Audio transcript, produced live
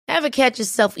Ever catch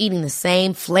yourself eating the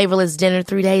same flavorless dinner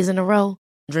 3 days in a row?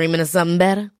 Dreaming of something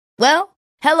better? Well,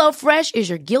 HelloFresh is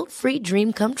your guilt-free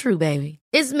dream come true, baby.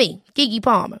 It's me, Keke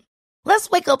Palmer. Let's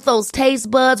wake up those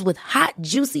taste buds with hot,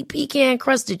 juicy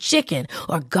pecan-crusted chicken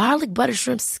or garlic butter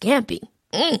shrimp scampi.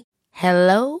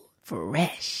 Hello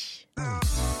Fresh.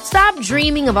 Stop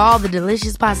dreaming of all the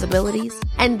delicious possibilities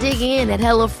and dig in at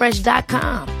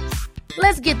HelloFresh.com.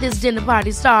 Let's get this dinner party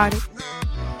started.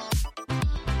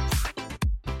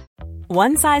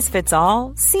 One size fits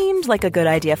all seemed like a good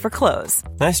idea for clothes.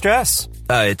 Nice dress.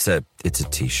 It's a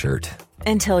t-shirt.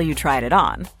 Until you tried it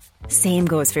on. Same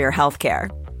goes for your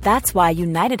healthcare. That's why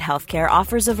United Healthcare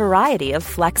offers a variety of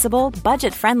flexible,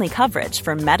 budget-friendly coverage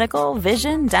for medical,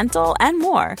 vision, dental, and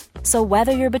more. So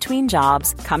whether you're between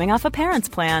jobs, coming off a parent's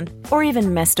plan, or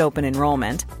even missed open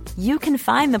enrollment, you can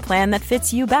find the plan that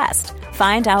fits you best.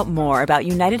 Find out more about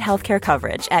United Healthcare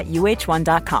coverage at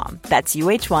uh1.com. That's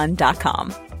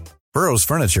uh1.com. Burrow's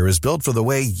furniture is built for the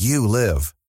way you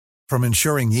live. From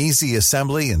ensuring easy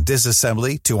assembly and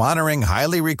disassembly to honoring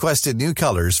highly requested new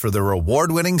colors for their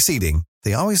award-winning seating,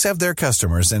 they always have their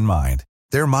customers in mind.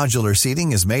 Their modular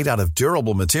seating is made out of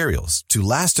durable materials to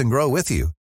last and grow with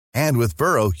you. And with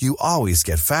Burrow, you always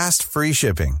get fast, free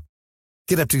shipping.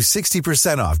 Get up to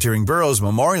 60% off during Burrow's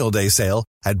Memorial Day sale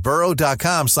at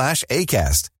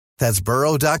burrow.com/ACAST. That's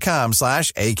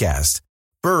burrow.com/ACAST.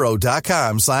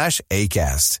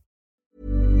 burrow.com/ACAST.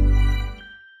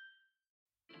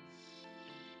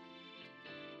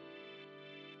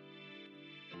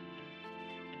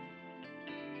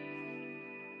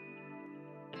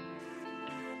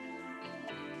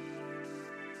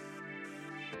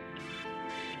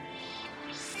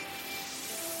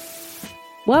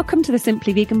 Welcome to the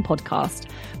Simply Vegan podcast,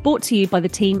 brought to you by the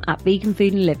team at Vegan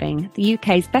Food and Living, the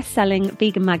UK's best-selling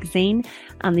vegan magazine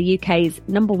and the UK's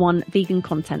 #1 vegan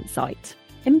content site.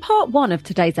 In part one of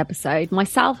today's episode,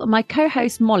 myself and my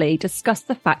co-host Molly discussed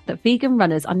the fact that vegan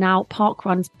runners are now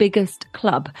parkrun's biggest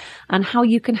club and how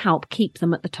you can help keep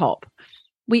them at the top.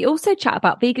 We also chat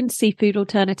about vegan seafood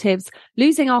alternatives,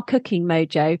 losing our cooking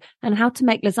mojo, and how to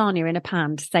make lasagna in a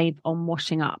pan to save on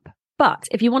washing up. But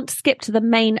if you want to skip to the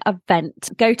main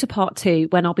event, go to part two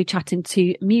when I'll be chatting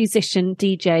to musician,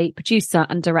 DJ, producer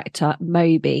and director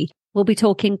MOBY. We'll be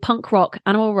talking punk rock,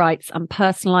 animal rights and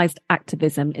personalised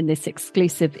activism in this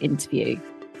exclusive interview.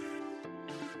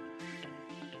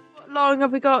 How long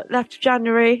have we got left of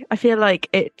January? I feel like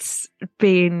it's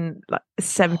been like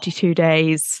 72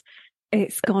 days.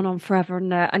 It's gone on forever,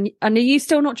 isn't it? And are you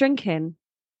still not drinking?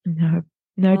 No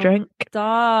drink.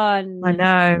 Done. I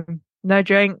know. No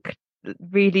drink.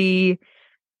 Really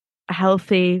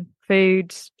healthy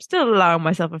food. Still allowing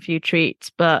myself a few treats,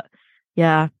 but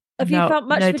yeah. Have you felt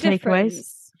much of a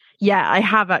difference? Yeah, I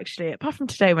have actually. Apart from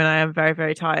today when I am very,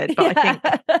 very tired. But I think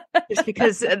just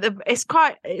because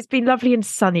it's been lovely and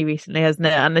sunny recently, hasn't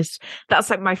it? And that's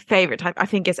like my favourite type. I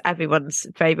think it's everyone's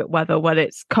favourite weather when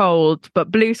it's cold, but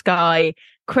blue sky,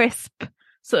 crisp,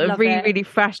 sort of Love really, it. really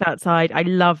fresh outside. I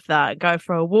love that. Going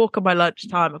for a walk on my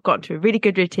lunchtime. I've gotten to a really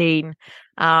good routine.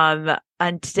 And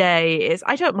today it's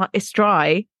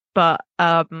dry, but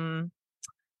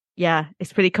yeah,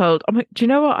 it's pretty cold. I'm like, do you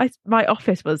know what my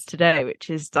office was today, which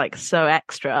is like so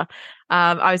extra?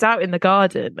 I was out in the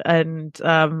garden and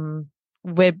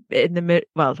we're in the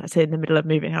middle of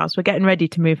moving house. We're getting ready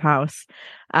to move house.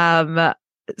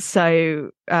 So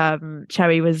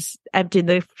Cherry was emptying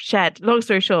the shed. Long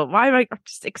story short, why am I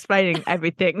just explaining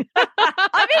everything?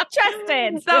 I'm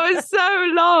interested. That was so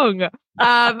long.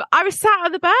 I was sat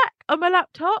on the back on my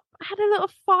laptop. I had a little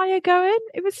fire going.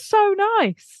 It was so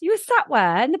nice. You were sat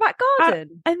where? In the back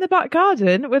garden? In the back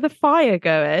garden with a fire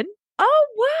going. Oh,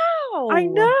 wow. I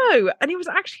know. And it was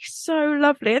actually so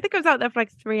lovely. I think I was out there for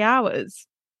like 3 hours.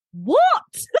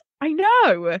 What? I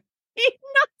know. You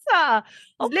nutter.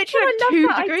 Oh, Literally I love 2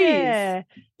 that degrees. idea.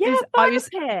 Yeah,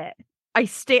 I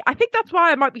think that's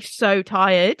why I might be so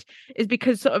tired, is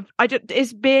because sort of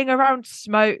is being around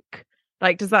smoke,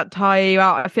 like, does that tire you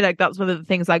out? I feel like that's one of the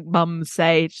things like mums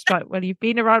say, just like, well, you've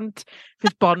been around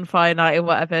this bonfire night or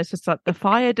whatever, it's just like the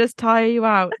fire does tire you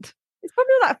out. It's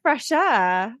probably all that fresh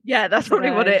air. Yeah, that's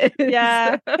probably what it is.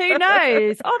 Yeah, who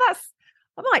knows?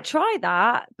 I might try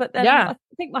that, but then I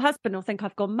think my husband will think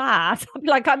I've gone mad. I'm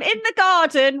like, I'm in the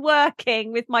garden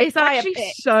working with my fire actually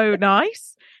pit. So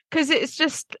nice because it's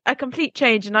just a complete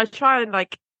change, and I try and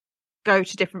like go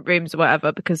to different rooms or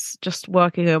whatever, because just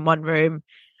working in one room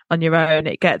on your own,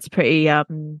 it gets pretty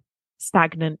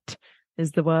stagnant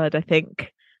is the word, I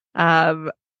think.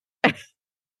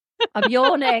 I'm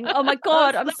yawning. Oh my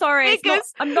god, I'm sorry.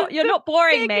 You're not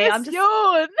boring me. I'm just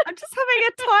yawn. I'm just having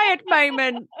a tired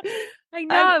moment. I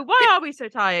know. Why are we so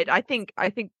tired? I think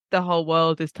the whole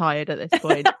world is tired at this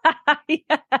point.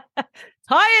 Yeah.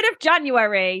 Tired of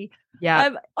January. Yeah.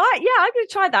 I'm going to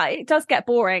try that. It does get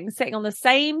boring sitting on the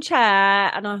same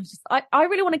chair, and I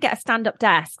really want to get a stand-up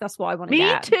desk. That's what I want to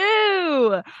get. Me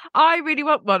too. I really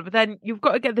want one, but then you've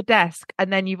got to get the desk,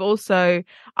 and then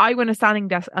I want a standing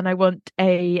desk, and I want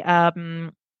a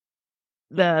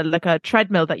a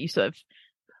treadmill that you sort of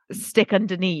stick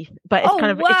underneath, but it's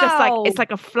it's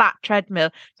like a flat treadmill.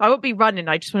 So I won't be running.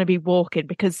 I just want to be walking,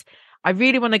 because I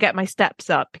really want to get my steps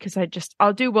up, because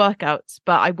I'll do workouts,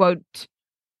 but I won't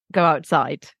go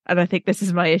outside. And I think this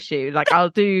is my issue. Like I'll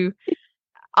do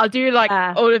like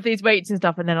all of these weights and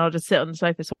stuff, and then I'll just sit on the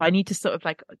sofa. So I need to sort of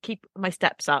like keep my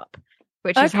steps up,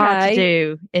 which is hard to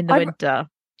do in the winter.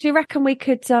 Do you reckon we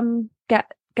could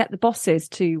get the bosses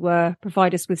to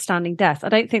provide us with standing desks? I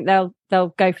don't think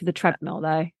they'll go for the treadmill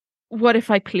though. What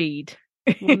if I plead?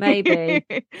 Well, maybe.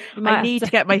 I need to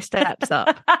get my steps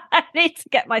up. I need to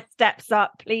get my steps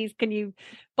up. Please, can you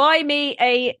buy me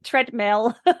a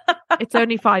treadmill? It's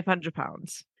only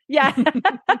 £500. Yeah.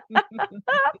 I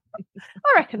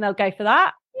reckon they'll go for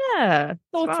that. Yeah.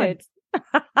 Sorted.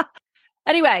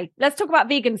 Anyway, let's talk about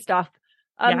vegan stuff.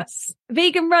 Yes.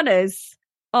 Vegan runners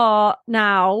are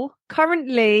now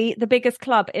currently the biggest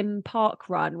club in Park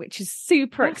Run, which is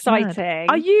super exciting. Mad.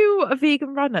 Are you a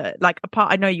vegan runner? Like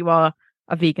I know you are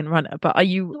a vegan runner, but are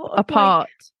you a part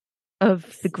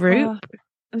of the group?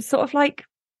 I'm sort of like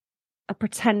a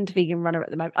pretend vegan runner at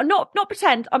the moment. I'm not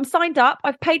pretend. I'm signed up.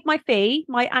 I've paid my fee,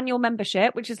 my annual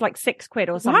membership, which is like £6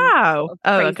 or something. Wow. Sort of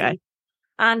crazy. Okay.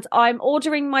 And I'm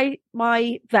ordering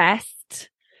my vest.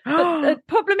 But the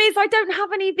problem is I don't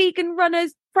have any vegan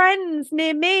runners friends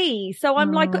near me. So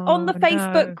I'm like on the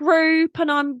Facebook group,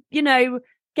 and I'm,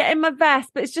 getting my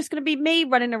vest, but it's just going to be me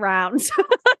running around.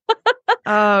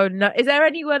 Oh no. Is there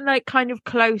anyone like kind of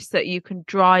close that you can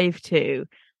drive to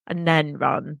and then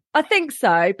run? I think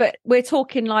so, but we're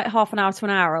talking like half an hour to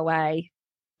an hour away.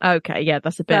 Okay, yeah,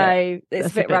 that's a bit. So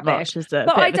it's a bit rubbish, much,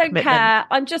 but I don't care.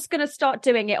 I'm just going to start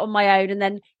doing it on my own, and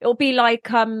then it'll be like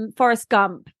Forrest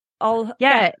Gump.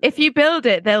 If you build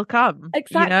it, they'll come.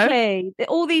 Exactly.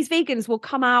 All these vegans will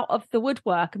come out of the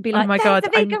woodwork and be like, "Oh my god, the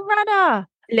vegan runner!"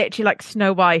 Literally like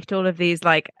Snow White. All of these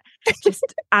like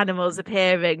just animals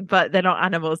appearing, but they're not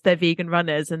animals. They're vegan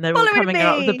runners, and they're all coming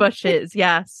out of the bushes.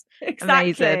 Yes,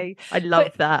 exactly. Amazing. I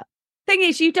love that. Thing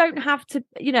is, you don't have to,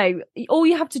 all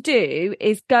you have to do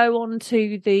is go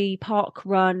onto the Park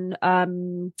Run,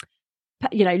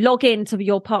 log into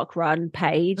your Park Run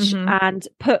page and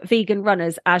put vegan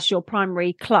runners as your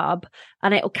primary club,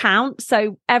 and it'll count.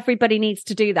 So everybody needs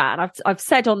to do that. And I've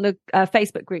said on the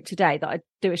Facebook group today that I'd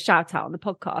do a shout out on the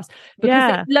podcast,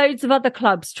 because there's loads of other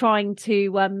clubs trying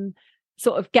to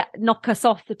sort of knock us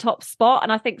off the top spot.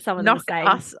 And I think some of them knock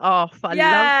us off. I love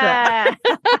that.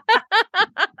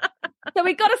 So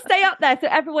we've got to stay up there. So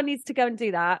everyone needs to go and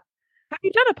do that. Have you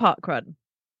done a park run?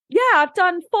 Yeah, I've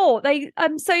done 4.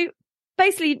 So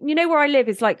basically, where I live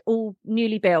is like all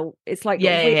newly built. It's like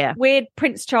weird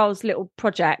Prince Charles little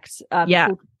project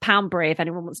called Poundbury, if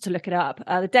anyone wants to look it up.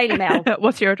 The Daily Mail.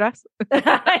 What's your address?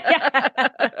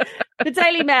 The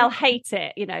Daily Mail hate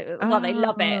it. Well, they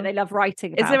love it. They love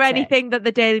writing about it. Is there anything that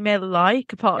the Daily Mail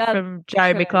like apart from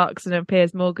Jeremy Clarkson and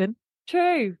Piers Morgan?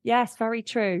 True. Yes, very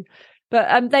true. But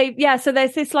so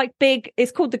there's this like big,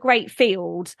 it's called the Great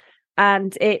Field,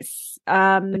 and it's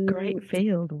the Great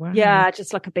Field. Wow. Yeah,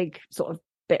 just like a big sort of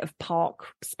bit of park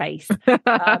space.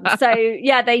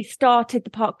 They started the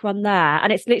park run there,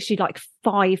 and it's literally like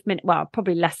 5 minutes, well,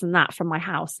 probably less than that from my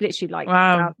house, literally like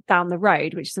down the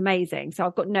road, which is amazing. So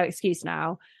I've got no excuse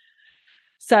now.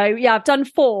 So yeah, I've done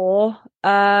 4,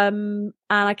 and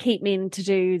I keep meaning to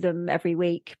do them every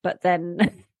week, but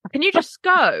then can you just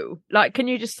go? Like, can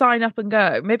you just sign up and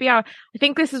go? Maybe I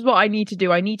think this is what I need to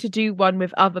do. I need to do one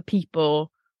with other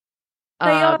people. They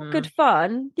are good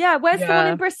fun. Yeah, where's the one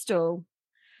in Bristol?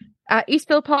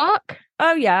 Eastville Park.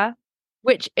 Oh yeah,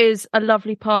 which is a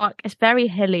lovely park. It's very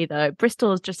hilly though.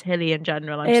 Bristol is just hilly in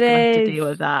general. I'm just gonna have to deal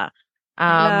with that.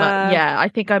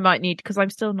 I think I might need, because I'm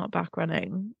still not back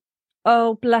running.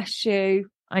 Oh, bless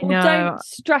you. I know. Don't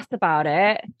stress about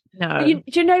it. No. Do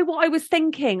you know what I was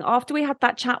thinking after we had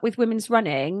that chat with Women's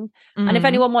Running? And if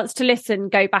anyone wants to listen,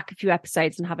 go back a few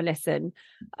episodes and have a listen.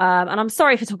 And I'm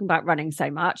sorry for talking about running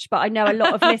so much, but I know a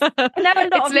lot of listeners.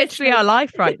 It's literally our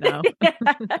life right now. I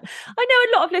know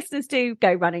a lot of listeners do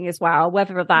go running as well,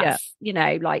 whether that's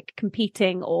like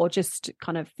competing or just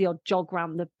kind of the odd jog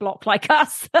around the block like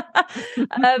us.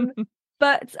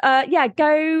 But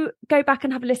go back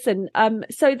and have a listen.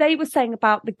 So they were saying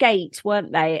about the gait,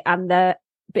 weren't they? And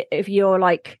if you're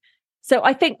like, so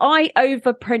I think I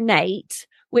overpronate,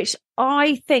 which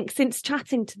I think since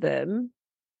chatting to them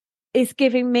is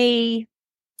giving me,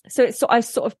 so it's I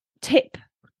sort of tip.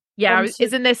 Yeah,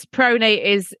 isn't this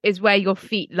pronate is where your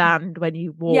feet land when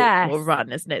you walk or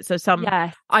run, isn't it? So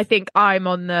I think I'm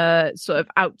on the sort of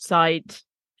outside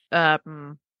of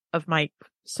my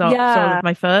sole of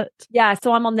my foot. Yeah,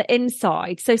 so I'm on the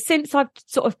inside. So since I've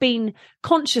sort of been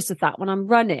conscious of that when I'm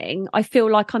running, I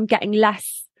feel like I'm getting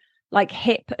less like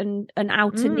hip and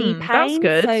outer knee pain. That's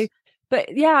good. So,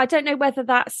 but yeah, I don't know whether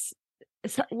that's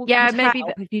maybe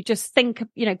if you just think,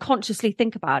 consciously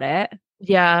think about it.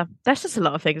 Yeah, there's just a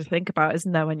lot of things to think about,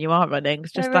 isn't there, when you are running?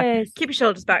 It's just keep your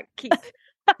shoulders back, keep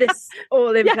this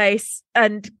all in place,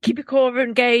 and keep your core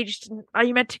engaged. Are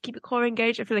you meant to keep your core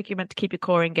engaged? I feel like you're meant to keep your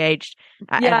core engaged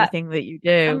at everything that you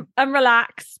do. And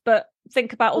relax, but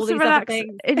think about all these other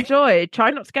things. Enjoy.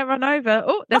 Try not to get run over.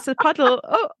 Oh, there's a puddle.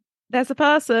 Oh, there's a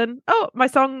person. Oh, my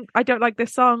song. I don't like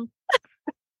this song.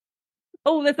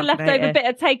 Oh, there's a leftover bit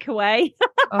of takeaway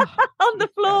on the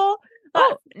floor.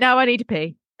 Oh, now I need to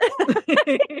pee. Oh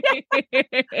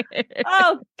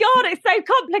God, it's so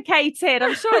complicated.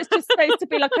 I'm sure it's just supposed to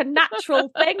be like a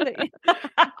natural thing.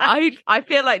 I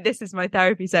feel like this is my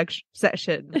therapy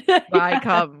session where I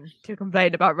come to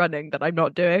complain about running that I'm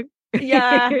not doing.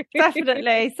 Yeah,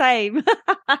 definitely. Same.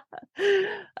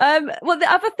 Well, the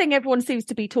other thing everyone seems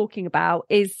to be talking about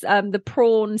is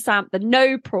the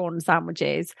no prawn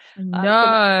sandwiches.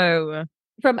 From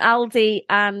Aldi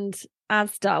and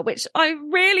Asda, which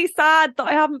I'm really sad that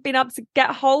I haven't been able to get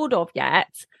hold of yet.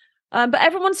 But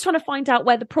everyone's trying to find out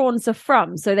where the prawns are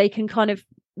from so they can kind of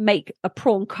make a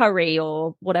prawn curry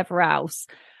or whatever else.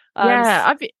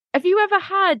 Have you ever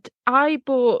had, I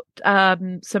bought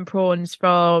some prawns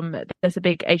from, there's a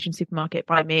big Asian supermarket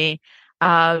by me,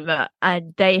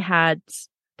 and they had,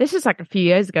 this was like a few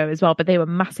years ago as well, but they were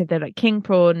massive. They're like king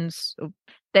prawns.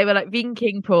 They were like vegan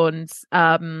king prawns.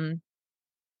 And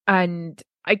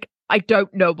I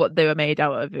don't know what they were made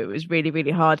out of. It was really,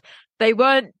 really hard. They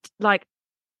weren't like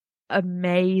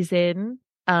amazing.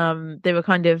 They were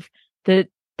kind of,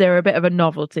 they're a bit of a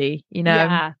novelty,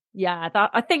 Yeah,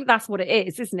 I think that's what it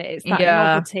is, isn't it? It's that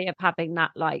novelty of having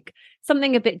that, like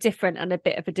something a bit different and a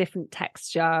bit of a different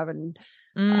texture. And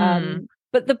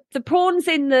but the prawns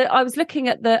I was looking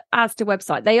at the Asda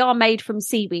website, they are made from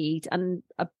seaweed and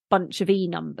a bunch of E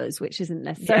numbers, which isn't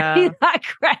necessarily that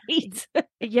great.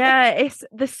 It's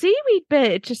the seaweed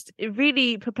bit. It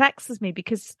really perplexes me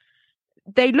because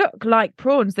they look like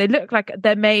prawns. They look like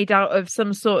they're made out of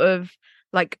some sort of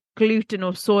like gluten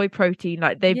or soy protein.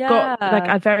 Like they've got like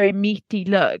a very meaty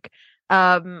look.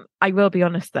 I will be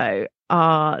honest though,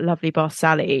 our lovely boss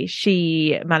Sally,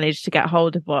 she managed to get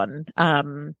hold of one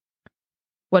of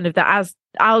the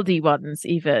Aldi ones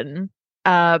even,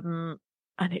 and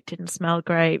it didn't smell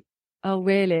great. Oh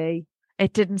really?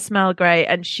 It didn't smell great.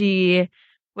 And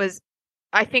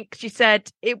I think she said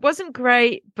it wasn't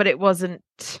great, but it wasn't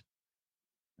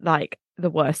like the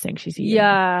worst thing she's eaten.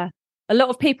 Yeah. A lot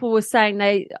of people were saying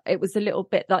it was a little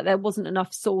bit like there wasn't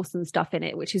enough sauce and stuff in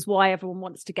it, which is why everyone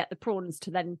wants to get the prawns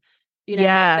to then, make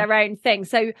their own thing.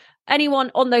 So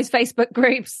anyone on those Facebook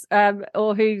groups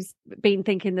or who's been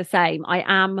thinking the same, I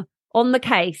am on the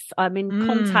case. I'm in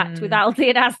contact with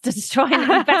Aldi and Asda to try and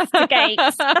investigate.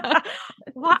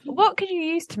 What could you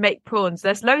use to make prawns?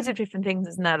 There's loads of different things,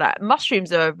 isn't there? Like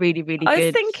mushrooms are really, really good. I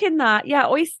was thinking that,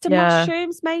 oyster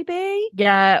mushrooms maybe.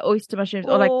 Yeah, oyster mushrooms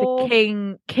or like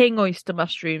the king oyster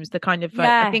mushrooms. The kind of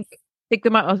I think they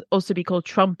might also be called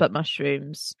trumpet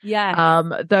mushrooms. Yeah.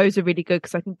 Those are really good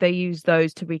because I think they use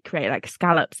those to recreate like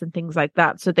scallops and things like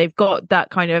that. So they've got that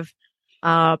kind of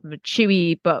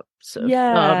chewy but sort of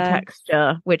firm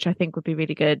texture, which I think would be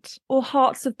really good. Or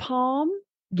hearts of palm.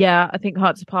 Yeah, I think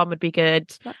hearts of palm would be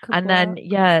good. And then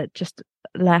just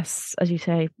less, as you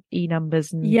say, E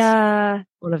numbers and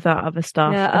all of that other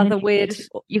stuff. Yeah, and other weird.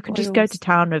 You can just go to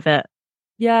town with it.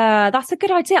 Yeah, that's a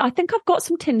good idea. I think I've got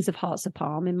some tins of hearts of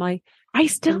palm in my. I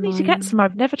still need to get some.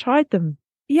 I've never tried them.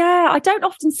 Yeah, I don't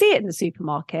often see it in the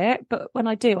supermarket, but when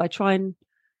I do, I try and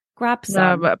grab some.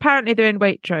 No, but apparently they're in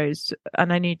Waitrose,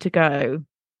 and I need to go.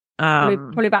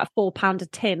 Probably about £4 a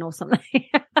tin or something.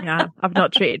 Yeah, I've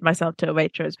not treated myself to a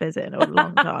Waitrose visit in a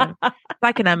long time. It's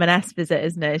like an M&S visit,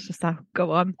 isn't it? It's just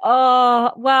go on.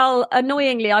 Oh, well,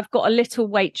 annoyingly, I've got a little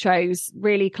Waitrose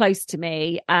really close to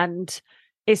me, and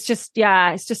it's just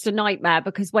a nightmare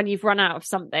because when you've run out of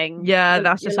something,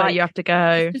 that's just where you have to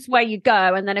go. It's just where you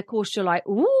go, and then of course you're like,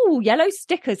 ooh, yellow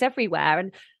stickers everywhere,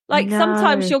 and like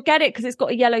sometimes you'll get it because it's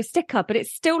got a yellow sticker, but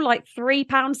it's still like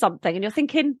 £3 something, and you're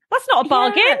thinking that's not a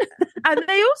bargain. And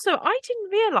they also, I didn't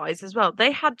realise as well,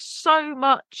 they had so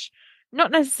much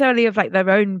not necessarily of like their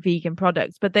own vegan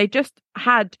products, but they just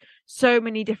had so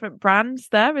many different brands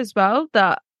there as well,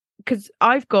 that because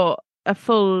I've got a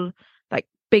full like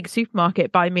big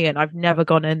supermarket by me and I've never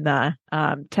gone in there.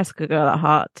 Tesco girl at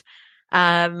heart.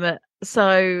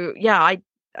 So yeah, I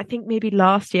think maybe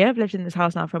last year, I've lived in this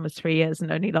house now for almost 3 years,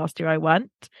 and only last year I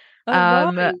went.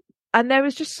 Right. And there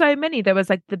was just so many. There was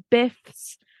like the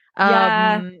Biffs,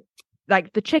 Yeah.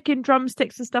 like the chicken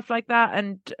drumsticks and stuff like that,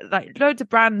 and like loads of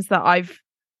brands that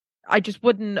I just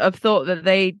wouldn't have thought that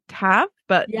they'd have,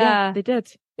 but yeah, they did.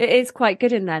 It is quite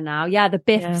good in there now. Yeah, the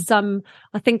Biffs.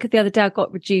 I think the other day I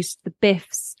got reduced the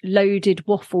Biffs loaded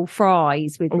waffle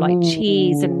fries with like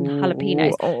cheese and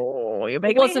jalapenos. Oh, you're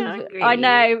making me hungry. I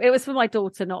know, it was for my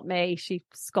daughter, not me. She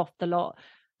scoffed a lot.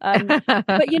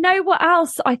 But you know what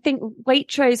else I think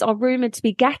Waitrose are rumoured to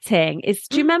be getting is,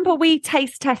 do you remember we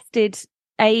taste tested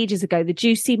ages ago the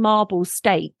juicy marble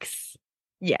steaks?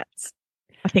 Yes.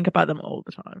 I think about them all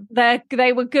the time.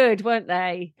 They were good, weren't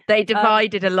they? They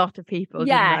divided a lot of people,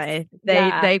 didn't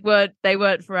they? They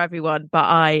weren't for everyone, but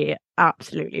I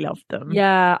absolutely loved them.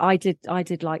 Yeah, I did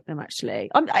like them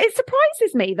actually. It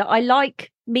surprises me that I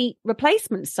like meat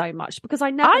replacements so much, because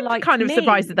I'm kind of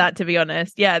surprised at that, to be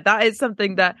honest. Yeah, that is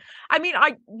something that, I mean,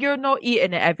 you're not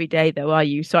eating it every day though, are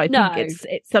you? So I think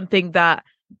it's something that,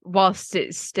 whilst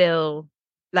it's still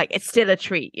a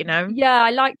treat, you know? Yeah,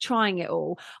 I like trying it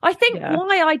all. I think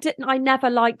why I never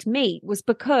liked meat was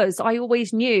because I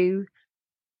always knew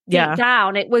deep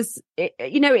down it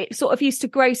sort of used to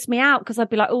gross me out, because I'd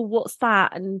be like, oh, what's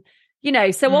that? And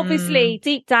so obviously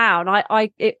deep down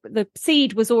the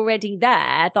seed was already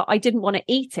there that I didn't want to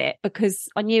eat it because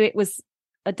I knew it was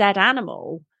a dead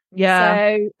animal.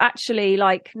 Yeah. So actually,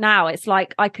 like, now it's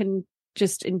like I can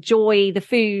just enjoy the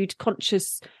food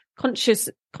conscience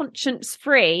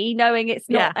free, knowing it's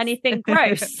not anything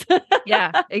gross.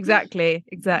 Yeah, exactly.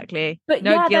 But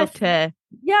no guilt here.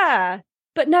 Yeah.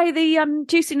 But no, the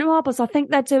juicy marbles, I think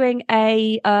they're doing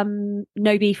a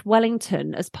no beef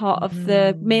Wellington as part of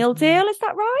the meal deal. Is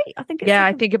that right? I think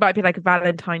I think it might be like a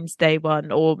Valentine's Day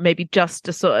one, or maybe just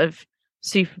a sort of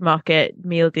supermarket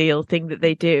meal deal thing that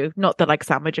they do, not the like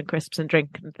sandwich and crisps and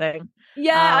drink and thing.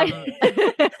 Yeah,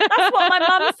 that's what my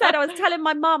mum said. I was telling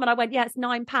my mum and I went, yeah, it's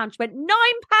 £9. She went,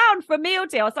 £9 for a meal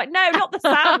deal. I was like, no, not the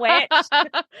sandwich.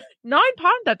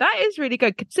 £9, that is really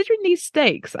good considering these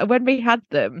steaks. When we had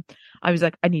them, I was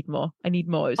like, I need more. It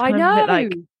was kind of a bit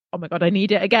like, oh my god, I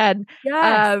need it again.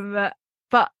 Yes.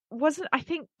 But I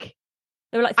think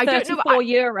they were like 34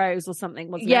 euros or something,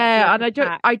 wasn't it? Yeah, and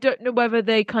I don't know whether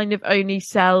they kind of only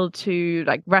sell to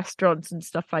like restaurants and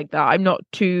stuff like that. I'm not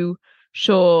too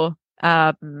sure.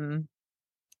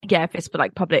 If it's for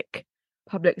like public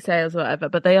sales or whatever,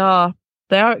 but they are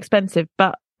expensive,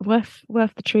 but worth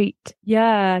the treat.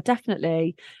 Yeah,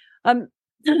 definitely.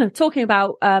 Talking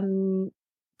about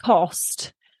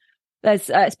cost,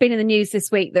 there's it's been in the news this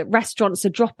week that restaurants are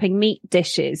dropping meat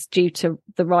dishes due to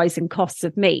the rising costs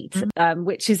of meat,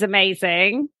 which is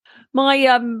amazing.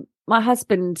 My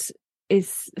husband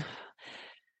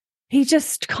he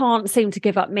just can't seem to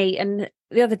give up meat. And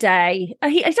the other day,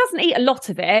 he doesn't eat a lot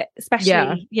of it,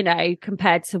 especially,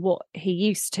 compared to what he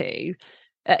used to.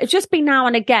 It's just be now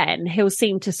and again, he'll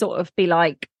seem to sort of be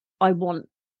like, I want,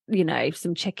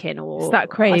 some chicken, or it's that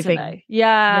craving.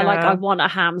 Yeah, like I want a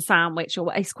ham sandwich,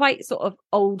 or he's quite sort of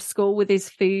old school with his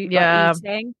food, like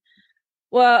eating.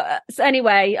 Well, so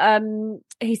anyway,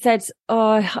 he said,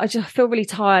 oh, I just feel really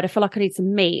tired. I feel like I need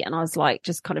some meat. And I was like,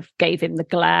 just kind of gave him the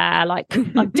glare, like,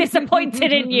 I'm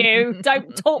disappointed in you.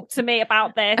 Don't talk to me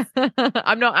about this.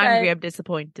 I'm not angry, I'm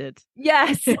disappointed.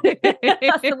 Yes.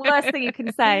 That's the worst thing you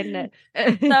can say, isn't it?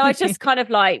 So I just kind of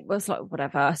was like,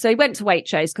 whatever. So he went to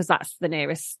Waitrose because that's the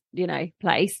nearest,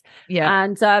 place. Yeah.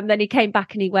 And then he came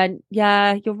back and he went,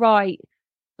 yeah, you're right.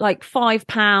 Like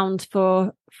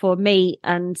 £5 for meat,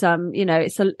 and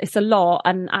it's a lot,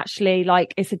 and actually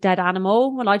like it's a dead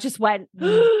animal. And I just went,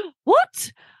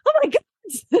 what? Oh my god,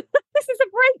 this is a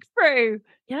breakthrough.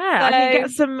 Yeah,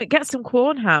 so, I mean, get some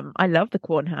corn ham. I love the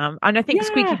corn ham, and I think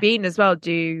Squeaky Bean as well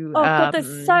do. Oh god,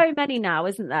 there's so many now,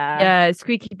 isn't there? Yeah,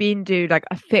 Squeaky Bean do like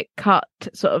a thick cut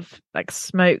sort of like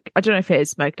smoke. I don't know if it is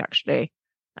smoked actually.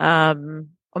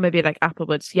 Or maybe like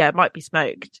Applewoods. Yeah, it might be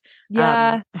smoked.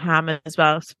 Yeah. Ham as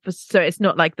well. So it's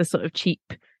not like the sort of cheap,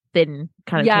 thin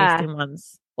kind of tasting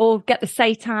ones. Or get the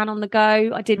seitan on the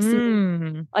go. I did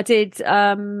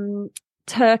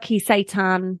turkey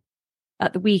seitan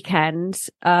at the weekend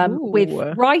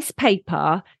with rice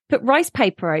paper. Put rice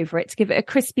paper over it to give it a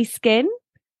crispy skin.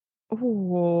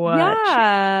 Oh,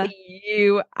 yeah,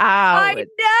 you out! I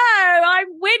know I'm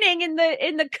winning in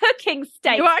the cooking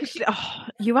state.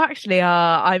 You actually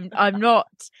are. I'm not.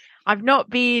 I've not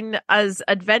been as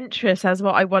adventurous as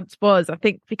what I once was. I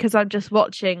think because I'm just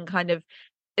watching kind of,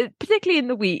 particularly in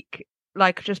the week,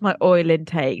 like just my oil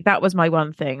intake. That was my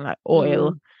one thing, like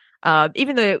oil.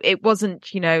 Even though it wasn't,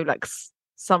 like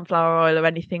sunflower oil or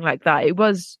anything like that,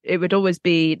 it would always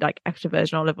be like extra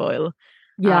virgin olive oil.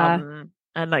 Yeah.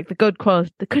 And like the good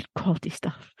quality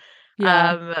stuff.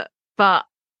 Yeah. But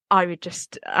I would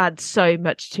just add so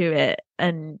much to it.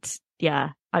 And yeah,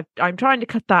 I'm trying to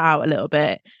cut that out a little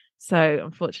bit. So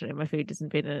unfortunately my food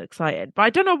hasn't been exciting. But I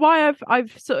don't know why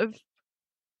I've sort of,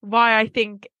 why I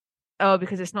think,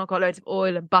 because it's not got loads of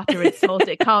oil and butter and salt,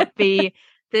 it can't be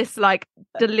this like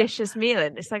delicious meal.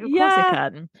 And it's like, of course it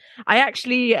can. I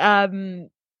actually, a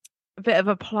bit of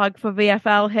a plug for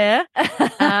VFL here.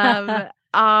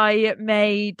 I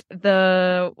made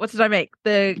what did I make?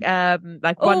 The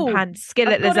one pan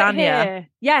skillet lasagna.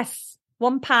 Yes,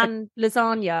 1 pan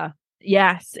lasagna.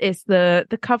 Yes, it's the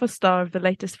cover star of the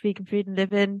latest Vegan Food and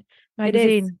Living magazine.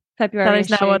 It is. February issue.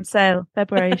 That is now on sale.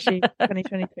 February issue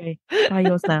 2023. Buy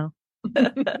yours now.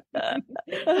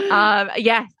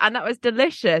 Yeah, and that was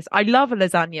delicious. I love a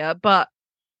lasagna, but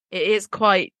it is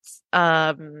quite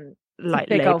like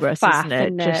laborious, isn't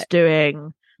it? Just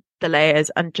doing the layers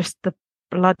and just the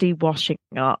bloody washing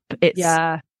up. It's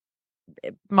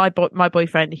my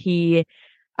boyfriend, he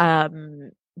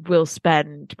will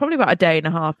spend probably about a day and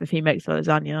a half if he makes a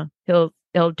lasagna.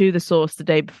 He'll do the sauce the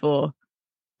day before.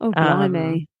 Oh,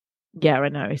 blimey. Yeah, I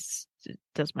know, it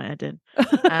does my head in.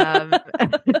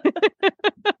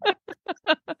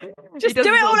 Just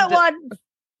do it all at once.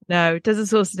 No, does the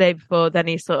sauce the day before, then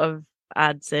he sort of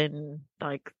adds in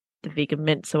like the vegan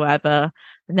mince or whatever,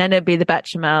 and then it'll be the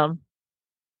bechamel.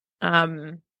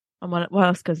 And what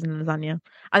else goes in lasagna?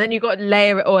 And then you've got to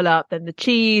layer it all up, then the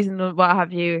cheese and what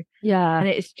have you. Yeah. And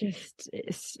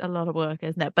it's a lot of work,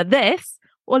 isn't it? But this,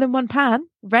 all in one pan,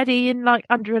 ready in like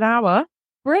under an hour.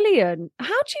 Brilliant. How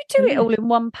do you do it all in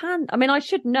one pan? I mean, I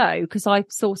should know because I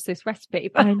sourced this recipe.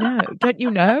 But I know. Don't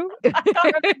you know? I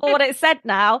can't remember what it said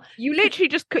now. You literally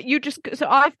so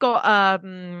I've got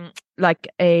like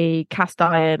a cast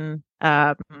iron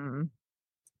pan.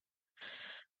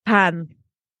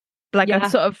 Like a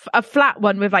sort of a flat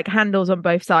one with like handles on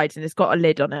both sides, and it's got a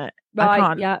lid on it.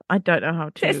 Right, I don't know how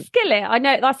to. It's a skillet. I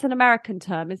know that's an American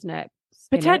term, isn't it?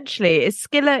 Skillet. Potentially. Is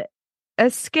skillet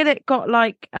got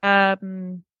like is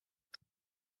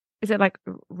it like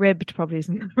ribbed? Probably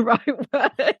isn't the right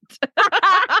word.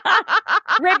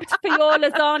 Ribbed for your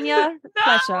lasagna?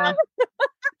 Pleasure.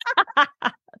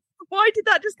 Why did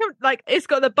that just come? Like, it's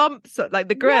got the bumps, like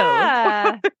the grill.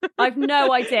 Yeah, I've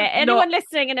no idea. Anyone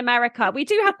listening in America? We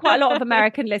do have quite a lot of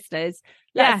American listeners.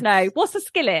 Let us know. What's a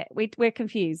skillet? We're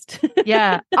confused.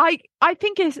 Yeah, I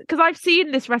think it's because I've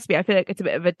seen this recipe. I feel like it's a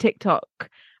bit of a TikTok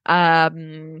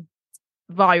viral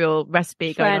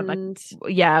recipe going on.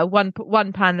 Like,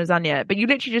 one pan lasagna, but you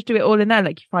literally just do it all in there.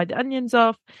 Like, you fry the onions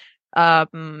off,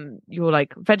 your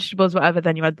like vegetables, whatever.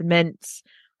 Then you add the mince.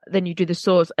 Then you do the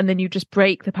sauce, and then you just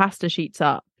break the pasta sheets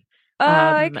up.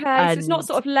 Okay. So it's not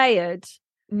sort of layered.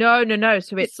 No.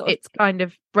 So it's kind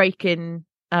of breaking.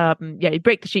 You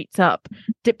break the sheets up,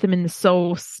 dip them in the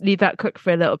sauce, leave that cook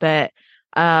for a little bit,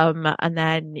 and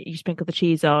then you sprinkle the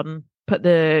cheese on. Put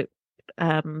the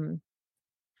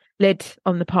lid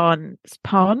on the pan,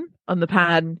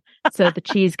 so the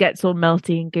cheese gets all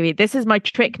melty and gooey. This is my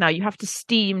trick now. You have to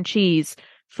steam cheese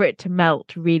for it to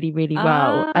melt really, really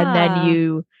well. And then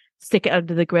you stick it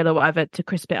under the grill or whatever to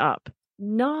crisp it up.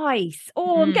 Nice.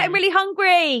 Oh, I'm getting really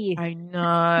hungry. I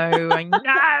know.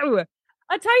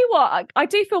 I tell you what, I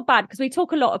do feel bad because we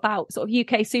talk a lot about sort of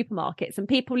UK supermarkets, and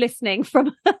people listening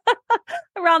from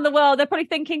around the world, they're probably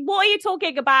thinking, what are you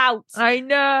talking about? I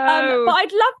know. But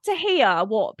I'd love to hear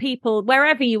what people,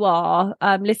 wherever you are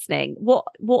listening, what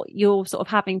you're sort of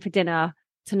having for dinner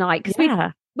tonight. Because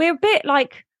we're a bit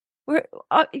like,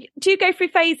 do you go through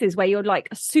phases where you're like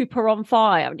super on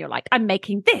fire and you're like, I'm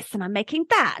making this and I'm making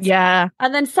that? Yeah.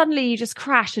 And then suddenly you just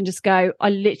crash and just go, I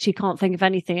literally can't think of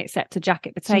anything except a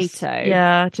jacket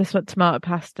potato. Just want tomato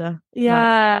pasta.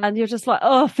 Yeah. And you're just like,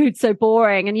 oh, food's so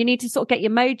boring. And you need to sort of get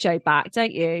your mojo back,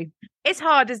 don't you? It's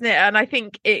hard, isn't it? And I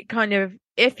think it kind of,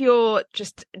 if you're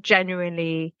just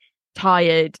genuinely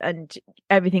tired and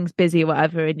everything's busy or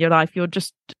whatever in your life, you're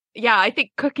just, I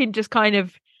think cooking just kind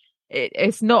of,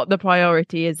 it's not the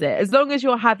priority, is it? As long as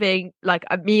you're having like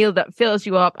a meal that fills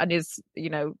you up and is,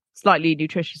 slightly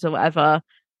nutritious or whatever,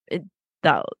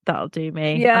 that'll do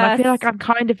me. Yeah, and I feel like I'm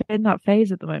kind of in that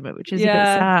phase at the moment, which is a bit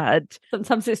sad.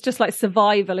 Sometimes it's just like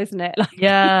survival, isn't it? Like...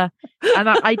 Yeah, and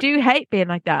I do hate being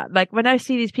like that. Like when I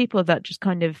see these people that just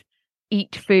kind of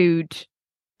eat food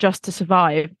just to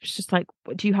survive, it's just like,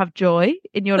 do you have joy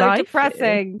in your life?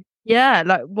 Depressing. Yeah,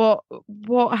 like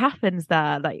what happens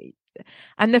there? Like,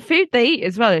 and the food they eat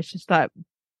as well, it's just like,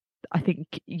 I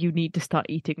think you need to start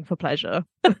eating for pleasure.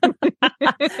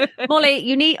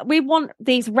 Molly, we want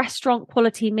these restaurant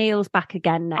quality meals back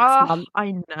again next month.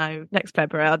 I know. Next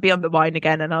February, I'll be on the wine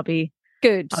again, and I'll be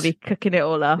cooking it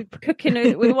all up.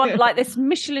 We want like this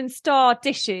Michelin star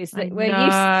dishes that we're used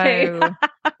to.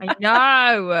 I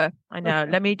know.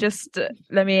 Let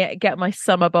me get my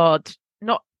summer bod.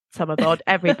 Not summer bod.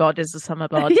 Every bod is a summer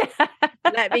bod. Yeah.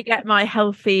 Let me get my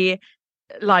healthy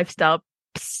lifestyle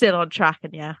still on track,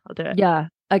 and I'll do it. Yeah.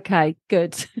 Okay.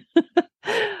 Good.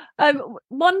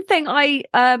 One thing I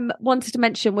wanted to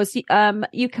mention was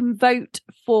you can vote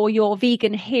for your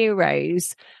vegan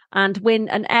heroes and win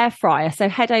an air fryer. So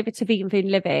head over to Vegan Food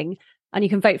and Living and you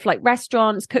can vote for like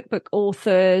restaurants, cookbook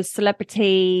authors,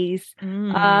 celebrities.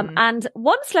 And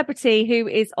one celebrity who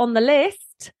is on the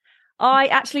list, I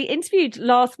actually interviewed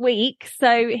last week.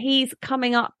 So he's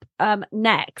coming up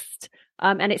next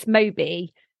and it's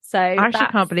MOBY. So I actually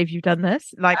can't believe you've done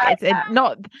this. Like, it's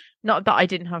not that I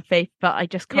didn't have faith, but I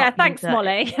just can't. Yeah, thanks,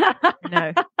 Molly.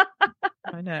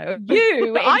 I know.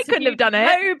 I couldn't have done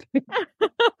it.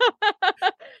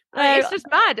 It's just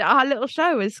mad. Our little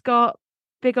show has got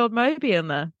big old MOBY in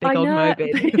there. Big old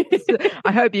MOBY.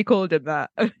 I hope you called him that.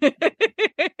 Well,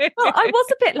 I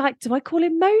was a bit like, do I call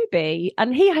him MOBY?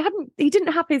 And he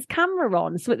didn't have his camera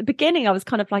on. So at the beginning, I was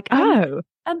kind of like,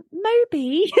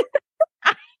 MOBY.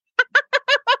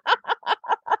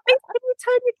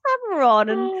 Turn your camera on,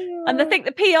 and I think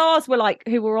the PRs were like,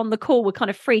 who were on the call, were kind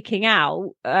of freaking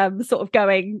out, sort of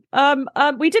going,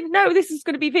 we didn't know this was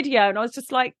going to be video, and I was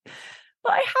just like,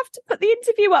 but I have to put the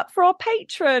interview up for our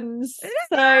patrons.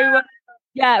 So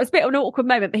yeah, it was a bit of an awkward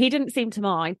moment, but he didn't seem to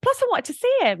mind. Plus, I wanted to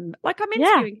see him. Like, I'm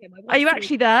interviewing him. Are you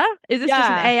actually there? Is this just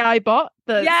an AI bot?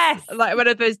 Yes, like one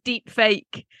of those deep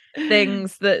fake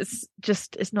things that's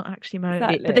just, it's not actually MOBY,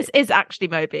 exactly. But this is actually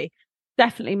MOBY.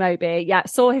 Definitely MOBY. Yeah,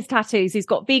 saw his tattoos. He's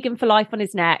got vegan for life on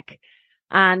his neck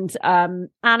and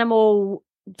animal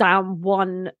down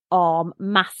one arm,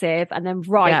 massive, and then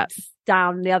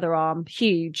down the other arm,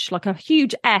 huge, like a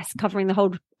huge S covering the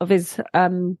whole of his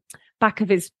back of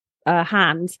his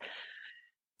hand.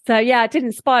 So yeah, it did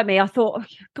inspire me. I thought, oh,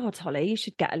 God, Holly, you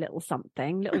should get a little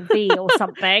something, little V or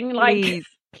something. Like,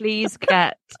 please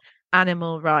get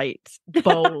animal rights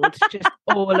bold, just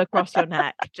all across your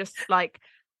neck, just like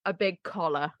a big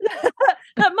collar.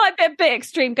 That might be a bit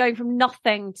extreme, going from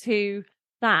nothing to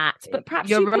that, but perhaps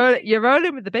you're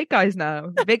rolling with the big guys now.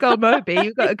 Big old MOBY,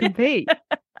 you've got to compete.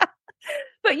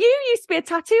 But you used to be a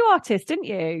tattoo artist, didn't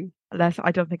you?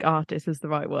 I don't think artist is the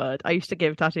right word. I used to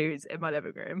give tattoos in my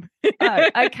living room. Oh,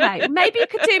 okay. Maybe you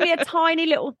could do me a tiny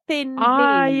little thin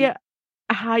V.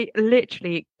 I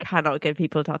literally cannot give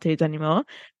people tattoos anymore.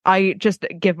 I just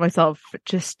give myself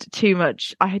just too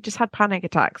much. I just had panic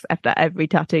attacks after every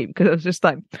tattoo because I was just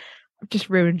like, I've just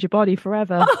ruined your body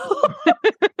forever.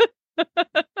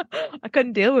 I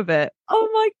couldn't deal with it. Oh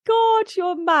my God,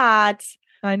 you're mad.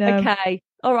 I know. Okay.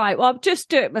 All right. Well, I'll just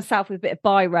do it myself with a bit of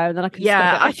biro, and then I can.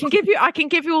 Yeah, I can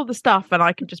give you all the stuff, and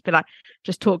I can just be like,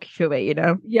 just talk you through it, you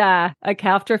know. Yeah. Okay.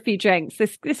 After a few drinks,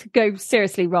 this could go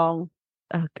seriously wrong.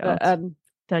 Oh God.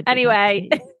 But, anyway.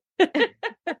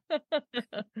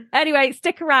 Anyway,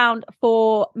 stick around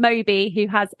for MOBY, who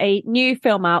has a new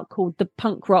film out called The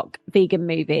Punk Rock Vegan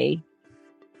Movie.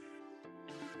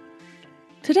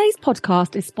 Today's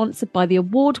podcast is sponsored by the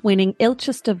award-winning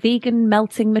Ilchester Vegan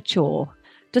Melting Mature,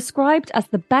 described as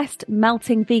the best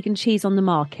melting vegan cheese on the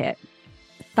market.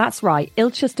 That's right,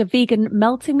 Ilchester Vegan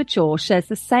Melting Mature shares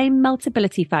the same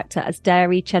meltability factor as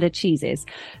dairy cheddar cheeses,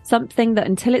 something that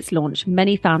until its launch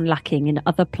many found lacking in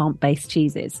other plant-based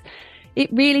cheeses.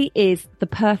 It really is the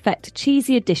perfect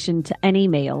cheesy addition to any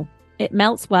meal. It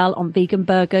melts well on vegan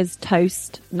burgers,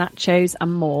 toast, nachos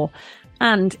and more,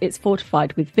 and it's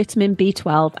fortified with vitamin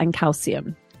B12 and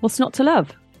calcium. What's not to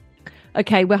love?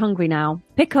 Okay, we're hungry now.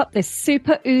 Pick up this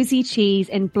super oozy cheese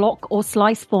in block or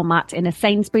slice format in a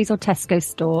Sainsbury's or Tesco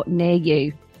store near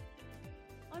you.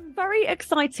 I'm very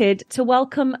excited to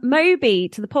welcome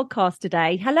MOBY to the podcast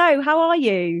today. Hello, how are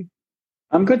you?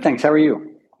 I'm good, thanks. How are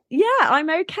you? Yeah, I'm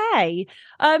okay.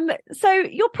 So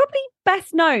you're probably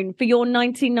best known for your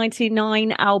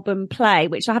 1999 album Play,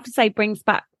 which I have to say brings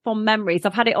back fond memories.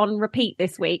 I've had it on repeat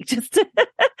this week just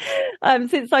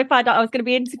since I found out I was going to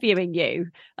be interviewing you.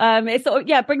 It sort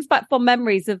of brings back fond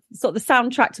memories of sort of the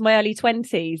soundtrack to my early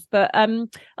 20s. But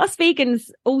us vegans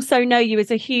also know you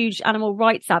as a huge animal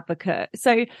rights advocate.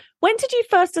 So when did you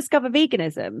first discover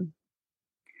veganism?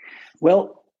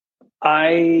 Well,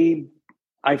 I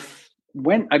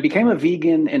became a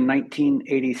vegan in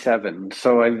 1987.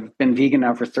 So I've been vegan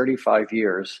now for 35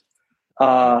 years.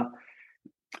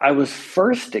 I was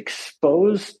first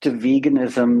exposed to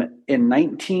veganism in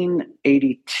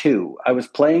 1982. I was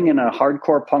playing in a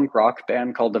hardcore punk rock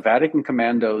band called the Vatican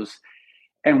Commandos,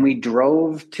 and we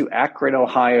drove to Akron,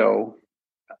 Ohio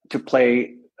to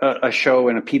play a show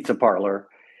in a pizza parlor.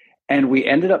 And we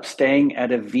ended up staying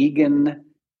at a vegan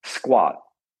squat.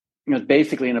 It was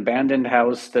basically an abandoned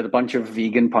house that a bunch of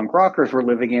vegan punk rockers were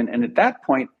living in. And at that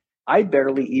point, I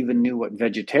barely even knew what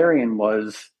vegetarian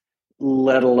was,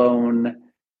 let alone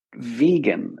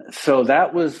vegan. So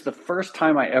that was the first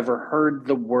time I ever heard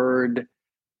the word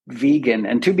vegan.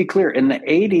 And to be clear, in the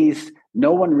 80s,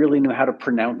 no one really knew how to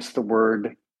pronounce the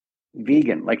word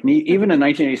vegan. Like even in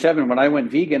 1987, when I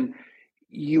went vegan,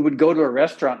 you would go to a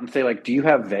restaurant and say, like, do you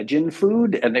have vegan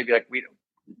food? And they'd be like, we don't.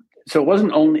 So it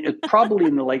wasn't only, it's probably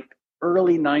in the like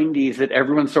early 90s that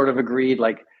everyone sort of agreed,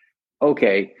 like,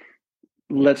 okay,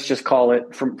 let's just call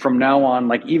it from now on,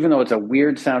 like, even though it's a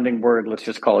weird sounding word, let's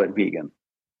just call it vegan.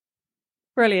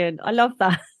 Brilliant. I love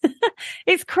that.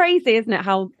 It's crazy, isn't it?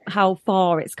 How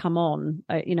far it's come on,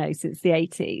 since the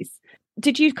 80s.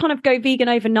 Did you kind of go vegan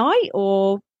overnight,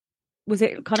 or was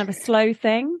it kind of a slow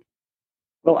thing?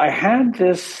 Well, I had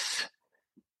this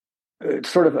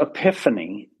sort of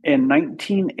epiphany in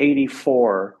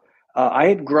 1984. I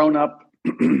had grown up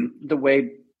the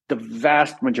way the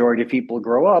vast majority of people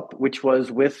grow up, which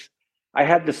was I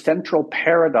had the central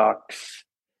paradox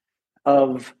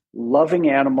of loving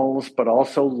animals, but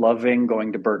also loving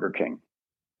going to Burger King.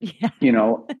 Yeah. We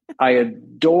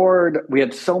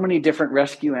had so many different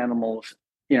rescue animals,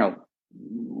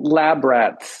 lab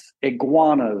rats,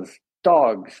 iguanas,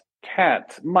 dogs,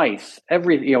 cats, mice,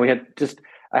 everything. We had just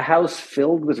a house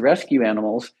filled with rescue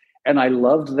animals, and I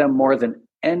loved them more than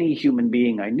any human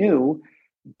being I knew.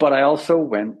 But I also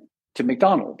went to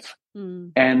McDonald's.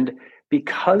 And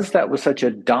because that was such a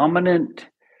dominant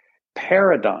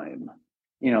paradigm,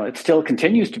 it still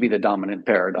continues to be the dominant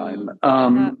paradigm.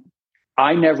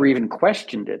 I never even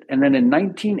questioned it. And then in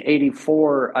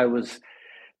 1984, I was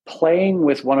playing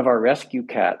with one of our rescue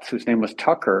cats, whose name was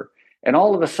Tucker. And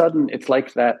all of a sudden, it's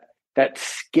like that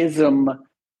schism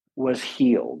was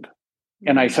healed.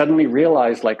 And I suddenly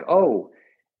realized, like, oh,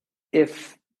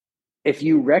 if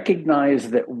you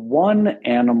recognize that one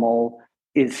animal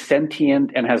is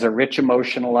sentient and has a rich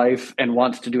emotional life and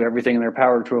wants to do everything in their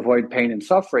power to avoid pain and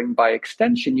suffering, by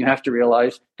extension, you have to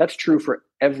realize that's true for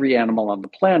every animal on the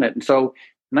planet. And so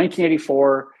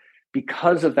 1984,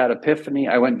 because of that epiphany,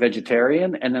 I went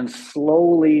vegetarian, and then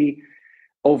slowly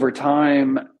over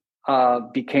time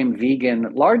became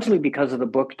vegan, largely because of the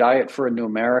book Diet for a New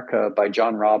America by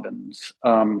John Robbins.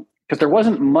 Because there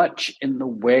wasn't much in the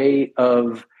way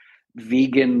of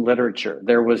vegan literature.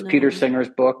 There was Peter Singer's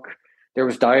book, there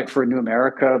was Diet for a New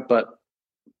America, but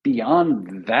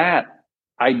beyond that,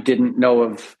 I didn't know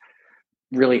of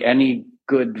really any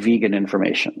good vegan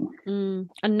information.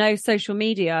 And no social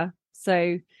media.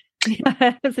 So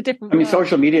it's a different world.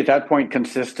 Social media at that point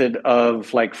consisted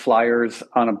of like flyers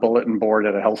on a bulletin board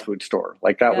at a health food store.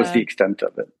 Like that was the extent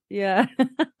of it. Yeah.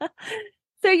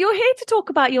 So you're here to talk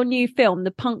about your new film,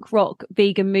 the punk rock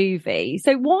vegan movie.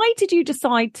 So why did you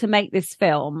decide to make this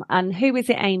film, and who is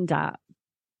it aimed at?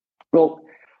 Well,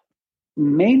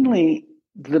 mainly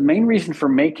the main reason for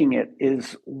making it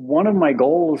is one of my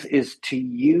goals is to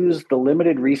use the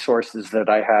limited resources that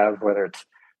I have, whether it's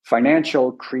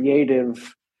financial,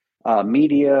 creative,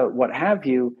 media, what have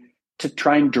you, to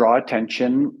try and draw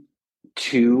attention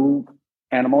to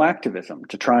animal activism,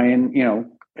 to try and,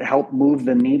 help move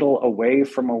the needle away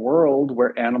from a world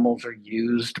where animals are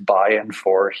used by and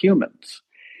for humans.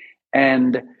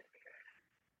 And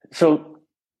so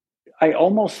I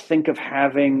almost think of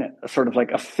having a sort of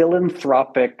like a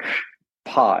philanthropic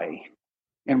pie.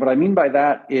 And what I mean by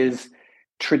that is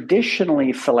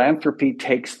traditionally philanthropy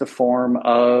takes the form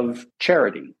of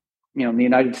charity. In the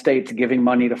United States, giving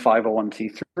money to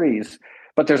 501c3s,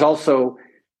 but there's also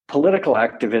political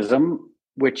activism,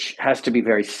 which has to be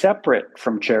very separate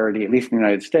from charity, at least in the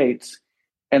United States.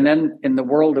 And then in the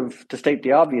world of, to state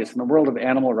the obvious, in the world of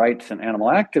animal rights and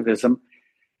animal activism,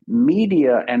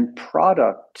 media and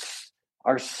products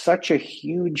are such a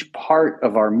huge part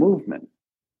of our movement.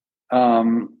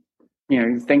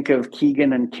 You think of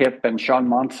Keegan and Kip and Sean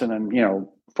Monson and,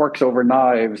 Forks Over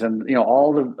Knives and,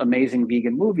 all the amazing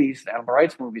vegan movies, animal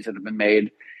rights movies that have been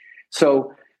made.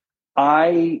 So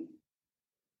I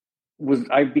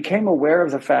became aware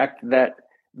of the fact that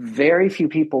very few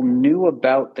people knew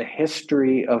about the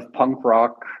history of punk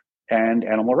rock and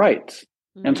animal rights.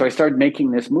 Mm-hmm. And so I started making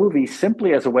this movie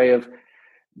simply as a way of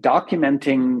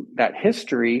documenting that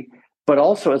history, but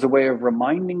also as a way of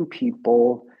reminding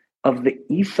people of the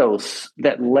ethos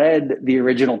that led the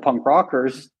original punk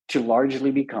rockers to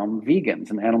largely become vegans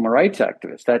and animal rights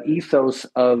activists. That ethos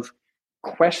of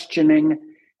questioning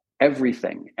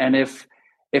everything. And if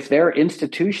there are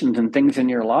institutions and things in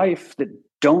your life that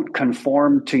don't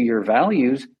conform to your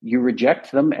values, you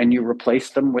reject them and you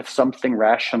replace them with something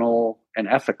rational and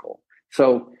ethical.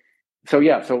 So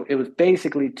it was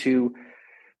basically to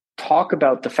talk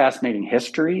about the fascinating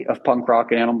history of punk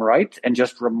rock and animal rights and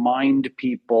just remind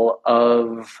people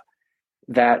of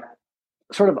that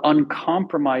sort of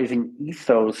uncompromising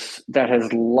ethos that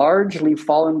has largely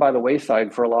fallen by the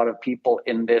wayside for a lot of people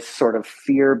in this sort of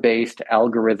fear-based,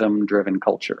 algorithm-driven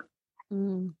culture.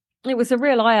 It was a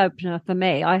real eye-opener for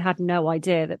me. I had no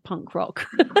idea that punk rock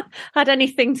had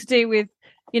anything to do with,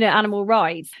 animal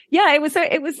rights. Yeah, it was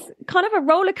kind of a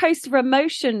roller coaster of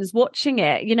emotions watching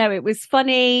it. It was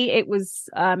funny. It was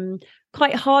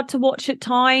quite hard to watch at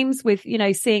times with,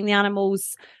 seeing the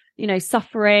animals,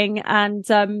 suffering, and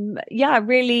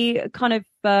really kind of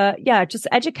just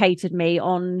educated me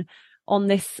on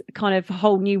this kind of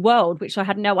whole new world, which I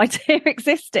had no idea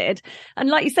existed. And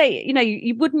like you say,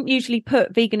 you wouldn't usually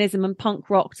put veganism and punk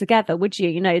rock together, would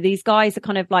you? These guys are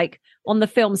kind of like on the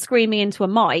film screaming into a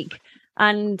mic,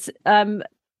 and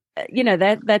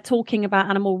they're talking about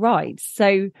animal rights.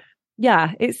 So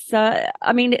yeah, it's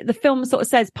the film sort of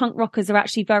says punk rockers are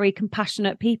actually very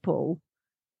compassionate people.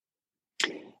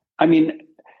 I mean,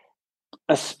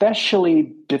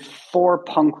 especially before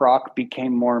punk rock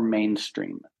became more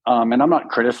mainstream. And I'm not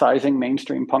criticizing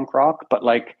mainstream punk rock, but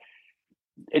like,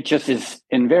 it just is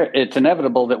it's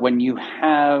inevitable that when you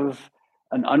have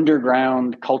an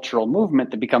underground cultural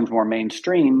movement that becomes more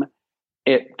mainstream,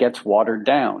 it gets watered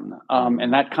down.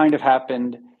 And that kind of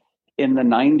happened in the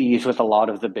 90s with a lot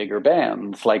of the bigger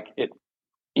bands. Like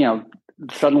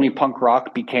suddenly punk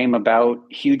rock became about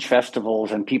huge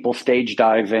festivals and people stage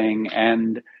diving,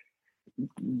 and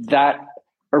that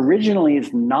originally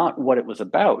is not what it was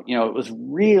about. It was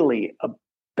really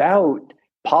about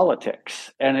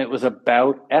politics, and it was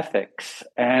about ethics.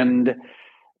 And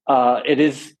it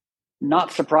is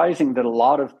not surprising that a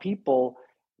lot of people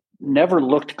never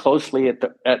looked closely at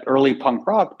early punk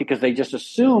rock because they just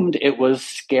assumed it was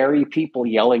scary people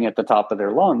yelling at the top of their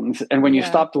lungs. And when you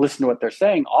stop to listen to what they're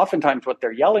saying, oftentimes what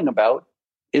they're yelling about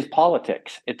is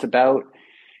politics. It's about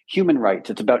human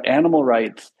rights. It's about animal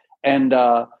rights. And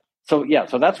so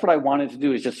that's what I wanted to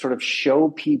do, is just sort of show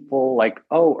people like,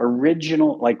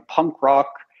 original, like punk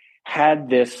rock had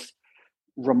this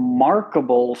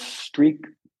remarkable streak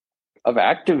of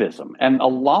activism. And a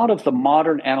lot of the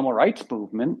modern animal rights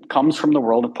movement comes from the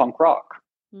world of punk rock.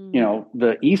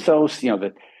 The ethos,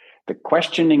 the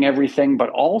questioning everything, but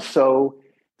also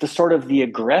the sort of the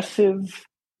aggressive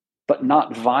but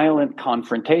not violent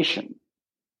confrontation.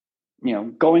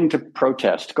 Going to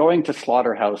protest, going to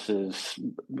slaughterhouses,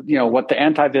 what the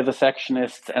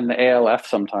anti-vivisectionists and the ALF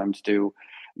sometimes do,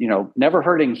 never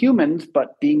hurting humans,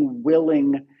 but being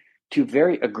willing to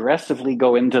very aggressively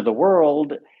go into the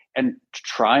world and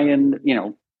try and,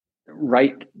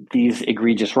 right these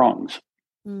egregious wrongs.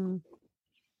 One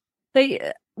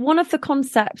of the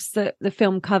concepts that the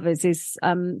film covers is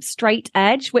straight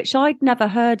edge, which I'd never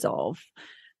heard of.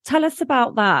 Tell us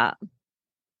about that.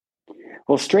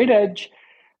 Well, straight edge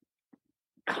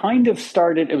kind of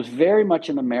started, it was very much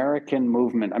an American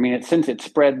movement. I mean, since it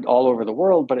spread all over the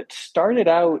world, but it started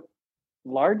out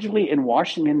largely in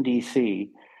Washington,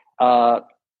 D.C.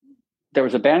 There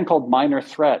was a band called Minor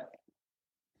Threat,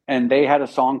 and they had a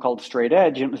song called Straight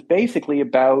Edge, and it was basically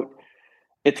about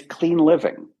it's clean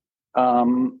living.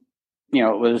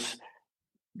 It was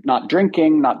not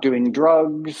drinking, not doing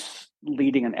drugs,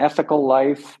 leading an ethical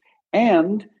life,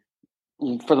 and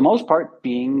for the most part,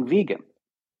 being vegan.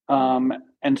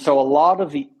 And so a lot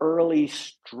of the early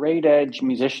straight edge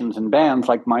musicians and bands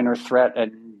like Minor Threat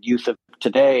and Youth of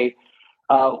Today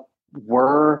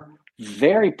were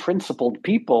very principled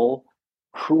people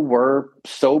who were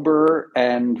sober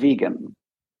and vegan.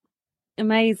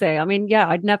 Amazing. I mean,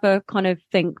 I'd never kind of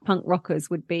think punk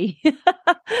rockers would be,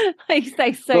 like you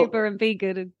say, sober and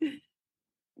vegan.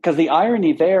 Because the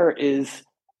irony there is,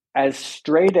 as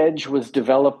straight edge was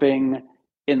developing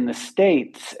in the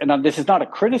States, and this is not a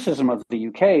criticism of the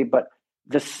UK, but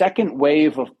the second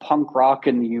wave of punk rock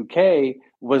in the UK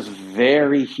was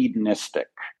very hedonistic.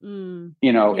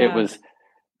 It was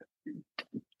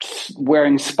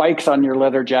wearing spikes on your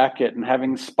leather jacket and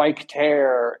having spiked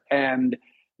hair and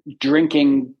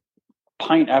drinking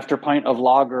pint after pint of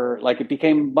lager. Like, it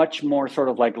became much more sort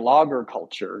of like lager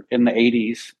culture in the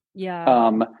 80s.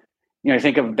 I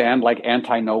think of a band like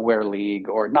Anti-Nowhere League,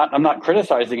 or not. I'm not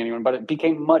criticizing anyone, but it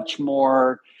became much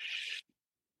more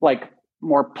like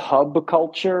more pub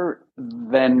culture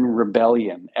than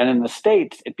rebellion. And in the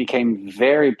States, it became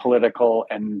very political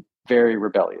and very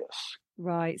rebellious.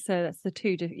 Right. So that's the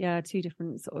two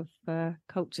different sort of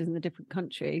cultures in the different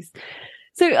countries.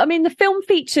 So, I mean, the film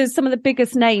features some of the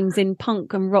biggest names in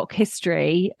punk and rock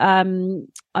history. I mean,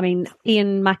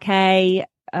 Ian MacKaye,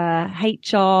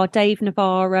 HR, Dave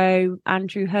Navarro,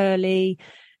 Andrew Hurley,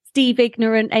 Steve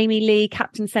Ignorant, Amy Lee,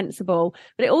 Captain Sensible.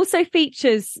 But it also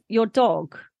features your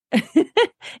dog.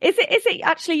 Is it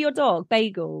actually your dog,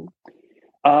 Bagel?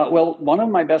 Well, one of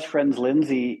my best friends,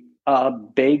 Lindsay,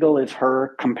 Bagel is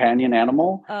her companion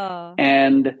animal. Oh.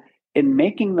 And in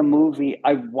making the movie,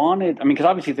 because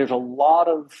obviously there's a lot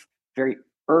of very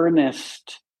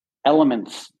earnest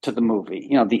elements to the movie.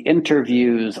 You know, the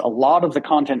interviews, a lot of the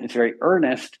content is very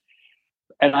earnest.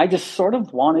 And I just sort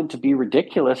of wanted to be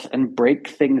ridiculous and break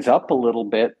things up a little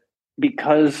bit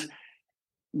because,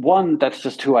 one, that's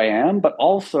just who I am, but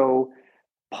also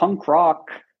punk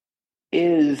rock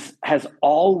has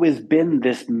always been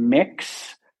this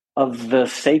mix of the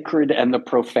sacred and the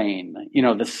profane, you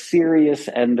know, the serious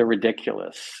and the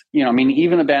ridiculous. You know, I mean,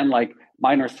 even a band like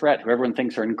Minor Threat, who everyone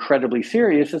thinks are incredibly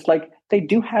serious, it's like they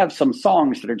do have some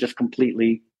songs that are just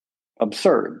completely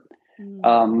absurd.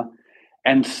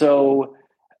 And so,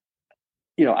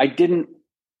 you know, I didn't,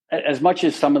 as much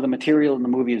as some of the material in the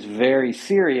movie is very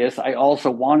serious, I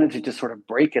also wanted to just sort of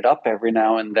break it up every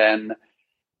now and then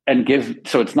and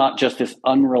so it's not just this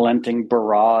unrelenting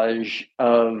barrage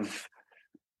of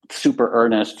super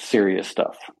earnest, serious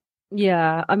stuff.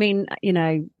 Yeah. I mean, you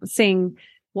know, seeing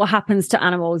what happens to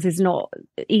animals is not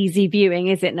easy viewing,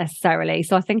 is it necessarily?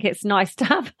 So I think it's nice to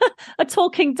have a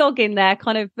talking dog in there,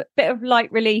 kind of a bit of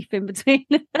light relief in between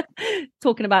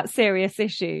talking about serious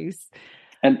issues.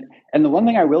 And the one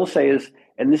thing I will say is,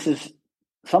 and this is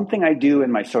something I do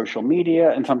in my social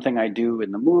media and something I do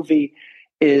in the movie,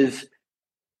 is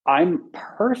I'm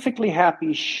perfectly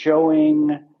happy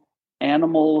showing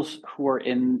animals who are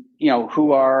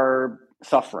who are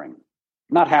suffering.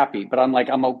 Not happy, but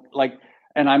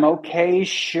I'm okay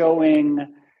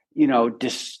showing, you know,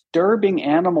 disturbing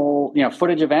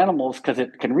footage of animals because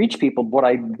it can reach people. What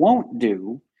I won't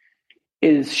do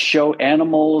is show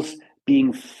animals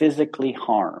being physically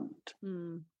harmed.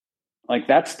 Like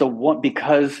that's the one,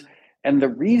 and the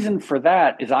reason for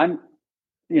that is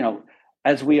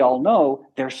as we all know,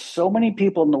 there's so many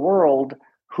people in the world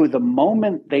who the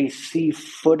moment they see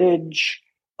footage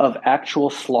of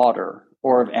actual slaughter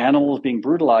or of animals being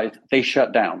brutalized, they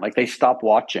shut down, like they stop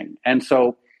watching. And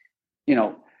so, you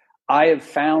know, I have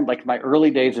found, like my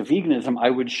early days of veganism, I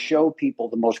would show people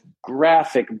the most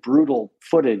graphic, brutal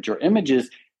footage or images,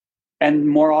 and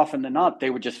more often than not, they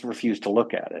would just refuse to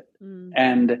look at it.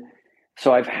 And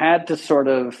so I've had to sort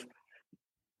of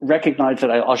recognize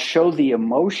that I'll show the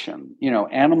emotion, you know,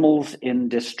 animals in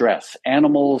distress,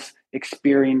 animals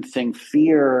experiencing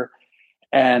fear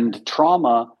and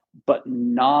trauma, but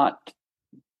not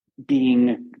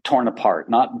being torn apart,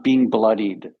 not being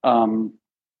bloodied,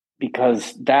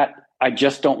 because that I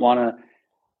don't want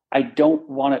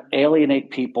to alienate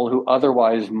people who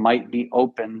otherwise might be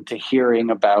open to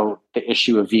hearing about the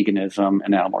issue of veganism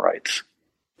and animal rights.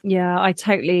 Yeah, I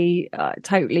totally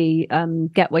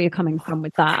get where you're coming from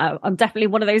with that. I'm definitely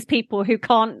one of those people who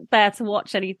can't bear to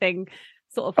watch anything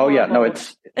sort of. Oh yeah, no,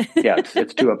 it's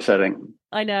too upsetting.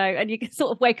 I know, and you can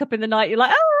sort of wake up in the night, you're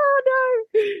like, oh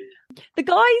no. The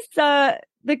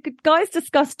guys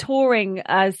discussed touring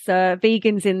as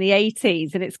vegans in the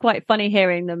 80s, and it's quite funny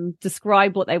hearing them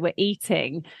describe what they were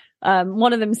eating.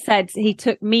 One of them said he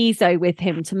took miso with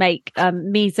him to make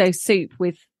miso soup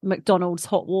with McDonald's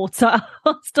hot water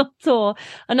on tour.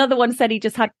 Another one said he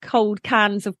just had cold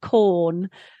cans of corn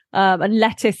and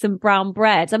lettuce and brown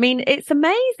bread. I mean, it's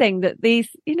amazing that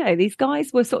these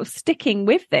guys were sort of sticking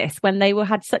with this when they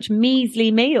had such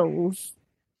measly meals.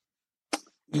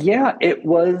 Yeah, it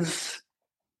was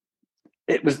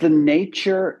the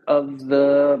nature of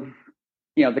the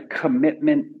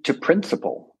commitment to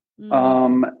principle.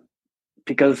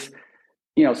 Because,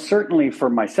 you know, certainly for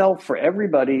myself, for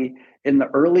everybody in the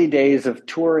early days of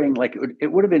touring, like it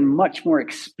would have been much more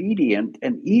expedient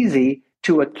and easy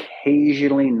to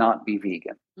occasionally not be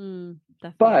vegan.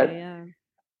 But yeah.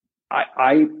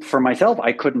 I for myself,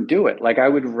 I couldn't do it. Like I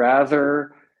would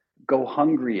rather go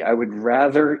hungry. I would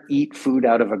rather eat food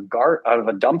out of a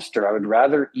dumpster. I would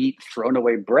rather eat thrown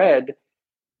away bread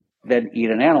than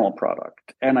eat an animal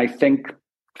product. And I think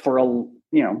for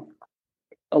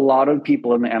a lot of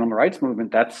people in the animal rights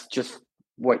movement, that's just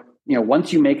what, you know,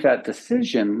 once you make that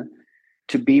decision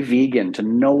to be vegan, to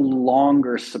no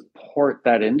longer support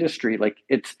that industry, like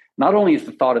it's not only is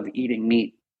the thought of eating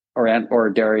meat or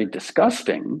dairy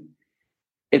disgusting,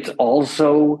 it's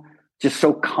also just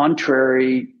so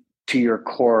contrary to your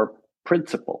core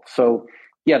principle. So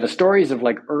yeah, the stories of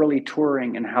like early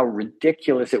touring and how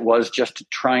ridiculous it was just to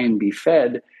try and be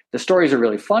fed, the stories are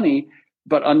really funny,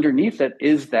 but underneath it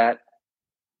is that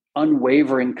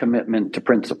unwavering commitment to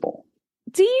principle.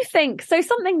 Do you think so?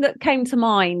 Something that came to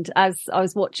mind as I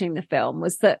was watching the film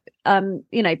was that,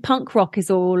 punk rock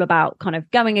is all about kind of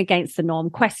going against the norm,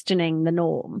 questioning the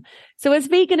norm. So as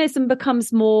veganism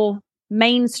becomes more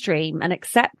mainstream and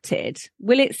accepted,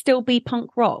 will it still be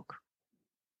punk rock?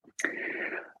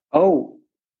 Oh,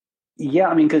 yeah.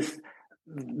 I mean, because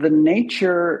the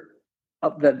nature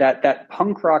of that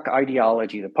punk rock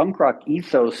ideology, the punk rock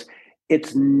ethos,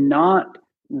 it's not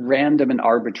random and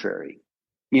arbitrary.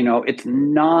 It's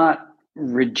not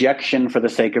rejection for the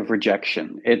sake of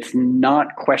rejection. It's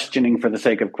not questioning for the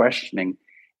sake of questioning.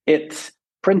 It's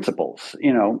principles,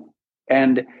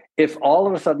 and if all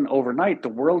of a sudden overnight the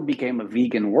world became a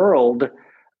vegan world,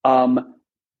 I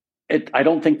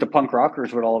don't think the punk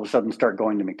rockers would all of a sudden start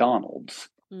going to McDonald's,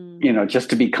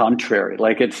 just to be contrary.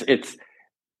 Like it's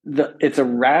a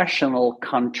rational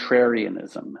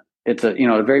contrarianism. It's a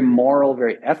very moral,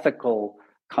 very ethical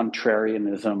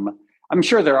contrarianism. I'm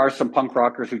sure there are some punk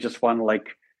rockers who just want to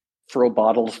like throw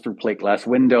bottles through plate glass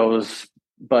windows,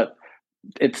 but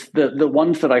it's the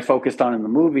ones that I focused on in the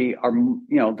movie are,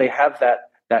 they have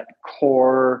that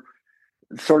core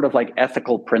sort of like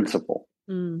ethical principle.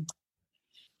 Mm.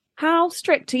 How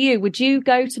strict are you? Would you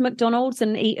go to McDonald's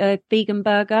and eat a vegan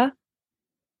burger?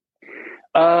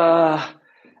 I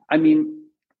mean,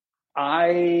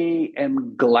 I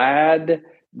am glad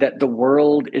that the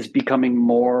world is becoming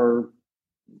more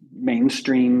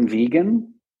mainstream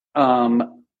vegan.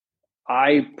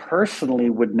 I personally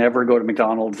would never go to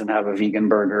McDonald's and have a vegan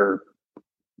burger.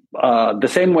 The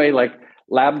same way, like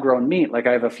lab grown meat. Like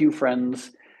I have a few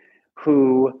friends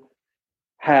who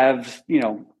have,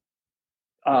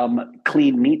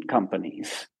 clean meat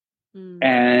companies,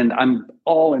 and I'm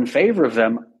all in favor of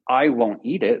them. I won't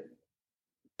eat it,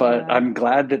 but I'm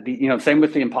glad that same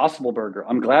with the Impossible Burger.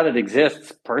 I'm glad it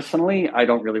exists. Personally, I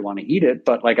don't really want to eat it,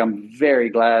 but like I'm very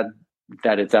glad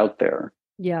that it's out there.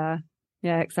 Yeah,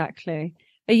 exactly.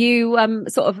 Are you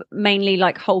sort of mainly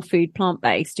like whole food,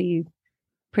 plant-based? Are you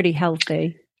pretty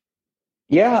healthy?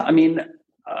 Yeah, I mean,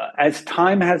 as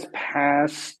time has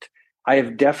passed, I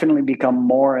have definitely become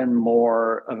more and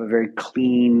more of a very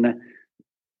clean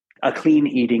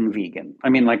eating vegan. I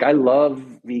mean, like I love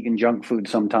vegan junk food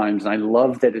sometimes, and I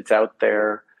love that it's out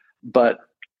there, but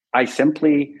I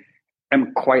simply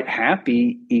am quite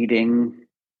happy eating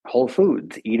whole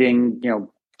foods, eating,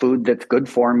 food that's good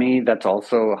for me, that's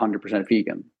also 100%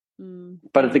 vegan.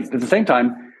 But at the same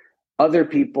time, other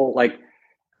people, like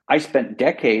I spent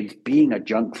decades being a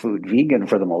junk food vegan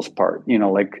for the most part.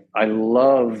 Like I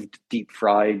loved deep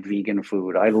fried vegan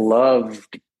food. I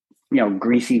loved,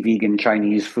 greasy vegan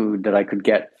Chinese food that I could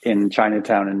get in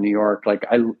Chinatown in New York. Like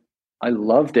I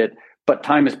loved it, but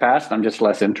time has passed. I'm just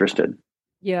less interested.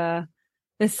 Yeah.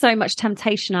 There's so much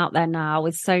temptation out there now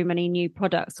with so many new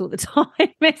products all the time.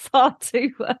 It's hard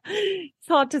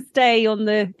to stay on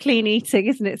the clean eating,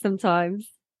 isn't it, sometimes?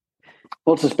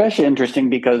 Well, it's especially interesting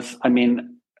because, I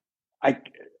mean,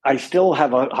 I still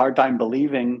have a hard time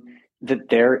believing that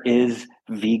there is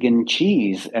vegan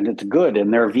cheese and it's good,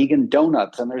 and there are vegan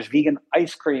donuts and there's vegan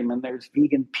ice cream and there's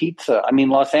vegan pizza. I mean,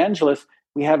 Los Angeles,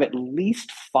 we have at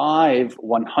least 5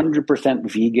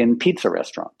 100% vegan pizza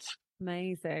restaurants.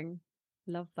 Amazing.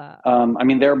 Love that. I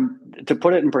mean, to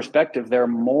put it in perspective, there are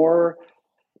more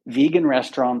vegan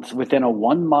restaurants within a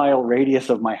 1 mile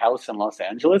radius of my house in Los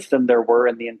Angeles than there were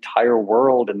in the entire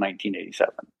world in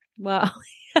 1987. Wow.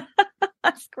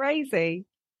 That's crazy.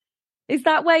 Is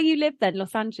that where you live then,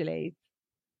 Los Angeles?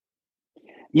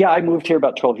 Yeah, I moved here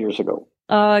about 12 years ago.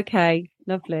 Oh, okay.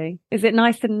 Lovely. Is it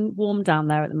nice and warm down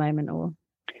there at the moment, or?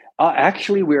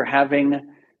 Actually, we're having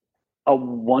a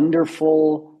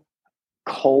wonderful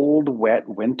cold, wet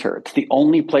winter. It's the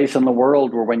only place in the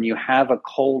world where when you have a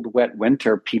cold, wet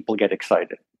winter, people get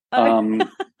excited.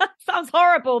 Sounds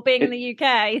horrible being in the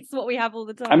UK. It's what we have all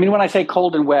the time. I mean, when I say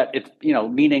cold and wet, it's,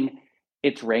 meaning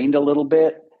it's rained a little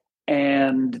bit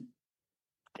and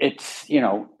it's,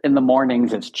 in the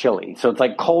mornings it's chilly. So it's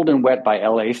like cold and wet by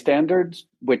LA standards,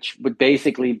 which would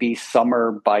basically be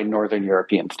summer by Northern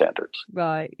European standards.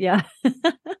 Right. Yeah.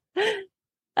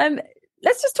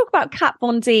 Let's just talk about Kat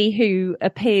Von D, who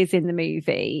appears in the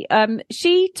movie.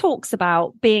 She talks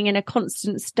about being in a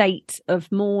constant state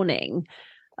of mourning,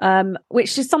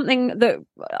 which is something that,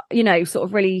 sort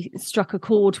of really struck a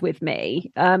chord with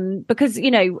me. Because,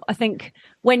 I think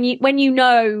when you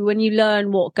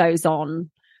learn what goes on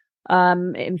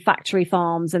in factory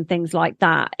farms and things like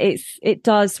that. It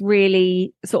does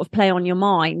really sort of play on your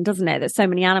mind, doesn't it? That so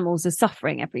many animals are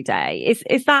suffering every day.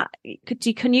 Is that,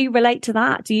 can you relate to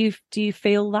that? Do you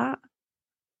feel that?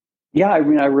 Yeah, I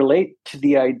mean, I relate to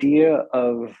the idea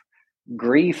of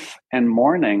grief and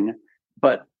mourning,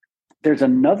 but there's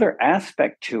another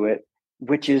aspect to it,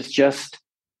 which is just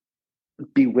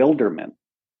bewilderment.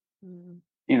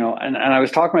 You know, and I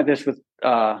was talking about this with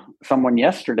someone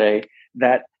yesterday,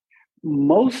 that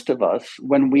most of us,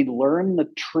 when we learn the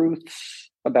truths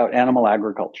about animal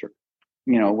agriculture,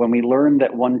 you know, when we learn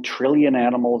that 1 trillion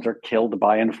animals are killed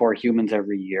by and for humans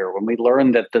every year, when we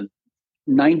learn that the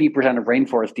 90% of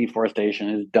rainforest deforestation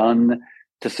is done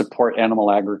to support animal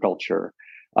agriculture,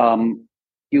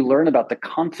 you learn about the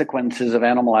consequences of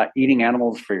eating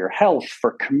animals for your health,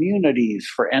 for communities,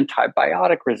 for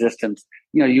antibiotic resistance.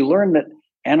 You know, you learn that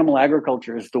animal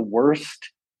agriculture is the worst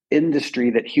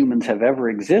industry that humans have ever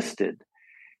existed.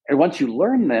 And once you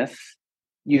learn this,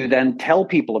 you then tell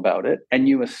people about it, and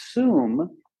you assume,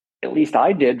 at least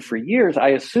I did for years, I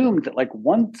assumed that like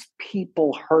once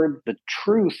people heard the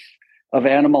truth of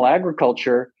animal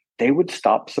agriculture, they would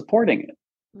stop supporting it.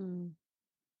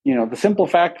 You know, the simple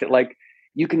fact that like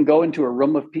you can go into a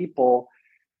room of people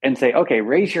and say, okay,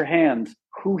 raise your hands.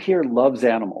 Who here loves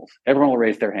animals? Everyone will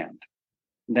raise their hand.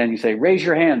 And then you say, raise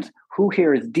your hands. Who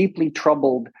here is deeply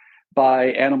troubled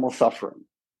by animal suffering?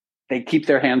 They keep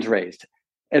their hands raised.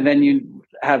 And then you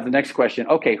have the next question.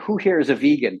 Okay, who here is a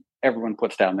vegan? Everyone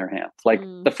puts down their hands. Like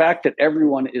the fact that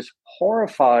everyone is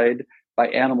horrified by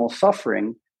animal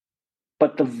suffering,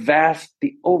 but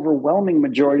the overwhelming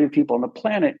majority of people on the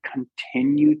planet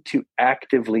continue to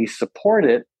actively support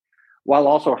it while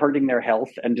also hurting their health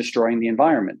and destroying the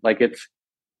environment. Like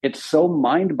it's so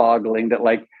mind-boggling that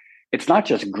like it's not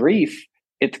just grief,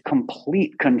 it's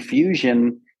complete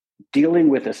confusion dealing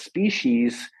with a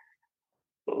species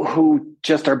who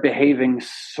just are behaving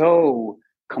so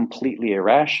completely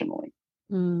irrationally.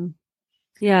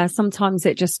 Yeah, sometimes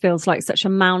it just feels like such a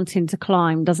mountain to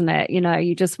climb, doesn't it? You know,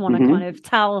 you just want to kind of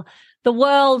tell the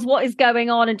world what is going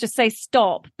on and just say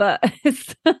stop. But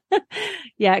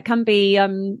yeah, it can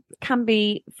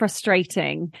be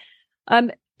frustrating.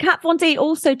 Kat Von D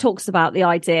also talks about the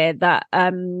idea that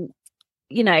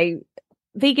you know,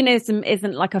 veganism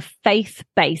isn't like a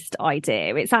faith-based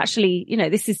idea. It's actually, you know,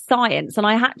 this is science. And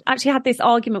I actually had this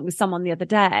argument with someone the other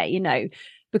day, you know,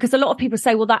 because a lot of people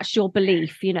say, well, that's your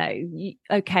belief, you know,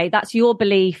 okay, that's your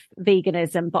belief,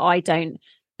 veganism, but I don't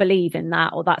believe in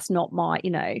that, or that's not my,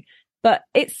 you know, but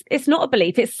it's not a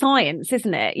belief, it's science,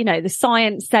 isn't it? You know, the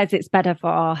science says it's better for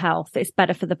our health, it's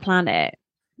better for the planet.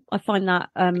 I found that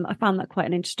quite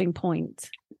an interesting point.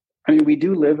 I mean, we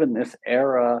do live in this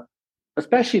era,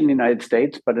 especially in the United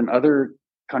States, but in other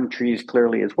countries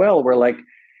clearly as well, where like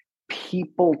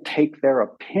people take their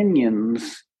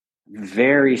opinions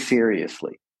very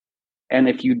seriously. And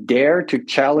if you dare to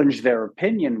challenge their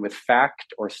opinion with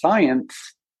fact or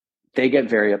science, they get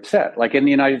very upset. Like in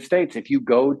the United States, if you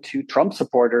go to Trump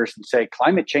supporters and say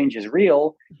climate change is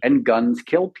real and guns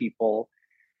kill people,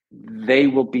 they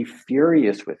will be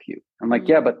furious with you. I'm like,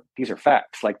 yeah, but these are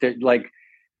facts. Like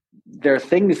there are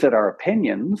things that are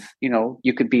opinions. You know,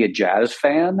 you could be a jazz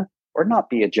fan or not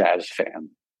be a jazz fan.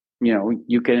 You know,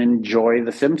 you can enjoy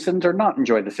The Simpsons or not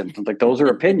enjoy The Simpsons. Like those are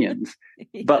opinions.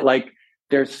 Yeah. But like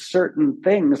there's certain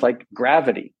things like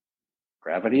gravity.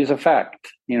 Gravity is a fact.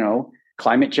 You know,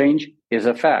 climate change is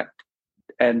a fact.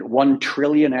 And 1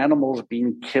 trillion animals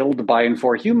being killed by and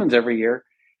for humans every year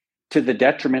to the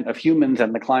detriment of humans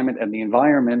and the climate and the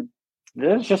environment.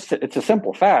 It's a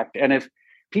simple fact. And if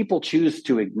people choose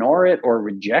to ignore it or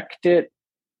reject it,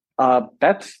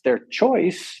 that's their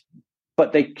choice,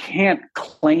 but they can't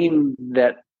claim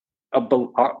that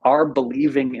our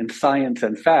believing in science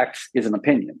and facts is an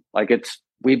opinion. Like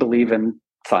we believe in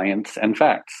science and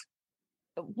facts.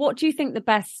 What do you think the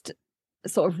best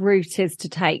sort of route is to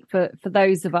take for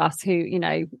those of us who, you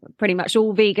know, pretty much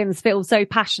all vegans feel so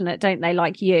passionate, don't they,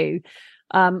 like you,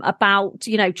 about,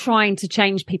 you know, trying to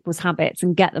change people's habits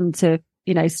and get them to,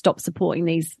 you know, stop supporting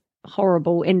these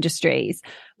horrible industries?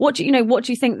 What do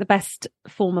you think the best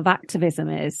form of activism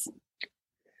is?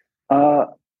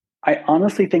 I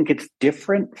honestly think it's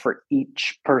different for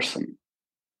each person.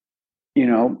 You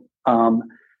know,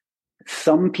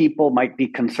 some people might be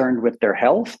concerned with their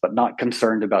health, but not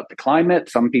concerned about the climate.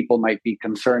 Some people might be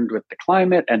concerned with the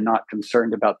climate and not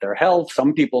concerned about their health.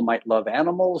 Some people might love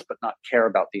animals, but not care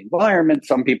about the environment.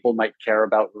 Some people might care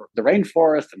about the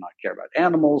rainforest and not care about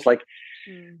animals. Like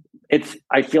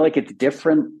I feel like it's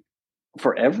different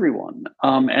for everyone.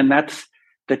 And that's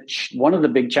one of the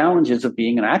big challenges of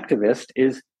being an activist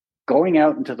is going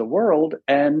out into the world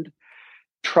and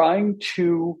trying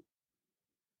to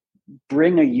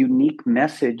bring a unique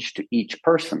message to each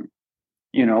person.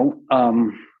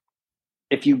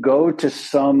 If you go to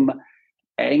some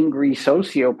angry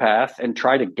sociopath and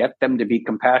try to get them to be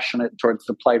compassionate towards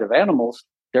the plight of animals,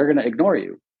 they're going to ignore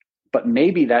you. But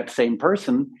maybe that same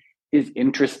person is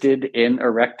interested in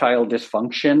erectile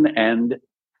dysfunction and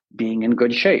being in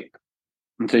good shape.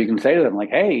 And so you can say to them, like,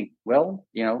 hey, well,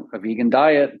 a vegan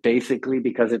diet, basically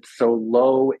because it's so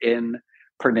low in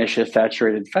pernicious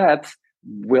saturated fats,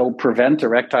 will prevent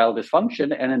erectile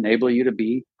dysfunction and enable you to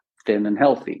be thin and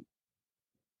healthy.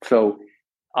 So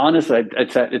honestly,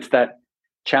 it's that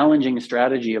challenging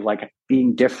strategy of like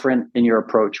being different in your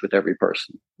approach with every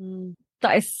person.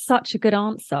 That is such a good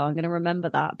answer. I'm going to remember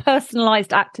that.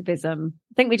 Personalized activism.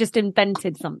 I think we just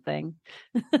invented something.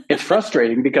 It's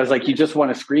frustrating because like you just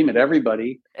want to scream at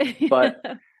everybody, but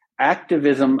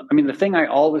activism, the thing I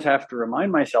always have to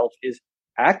remind myself is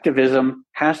activism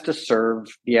has to serve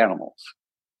the animals.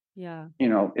 Yeah.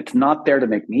 It's not there to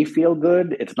make me feel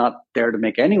good. It's not there to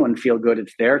make anyone feel good.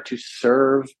 It's there to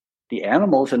serve the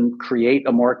animals and create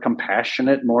a more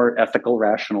compassionate, more ethical,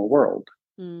 rational world.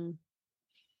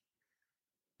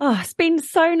 Oh, it's been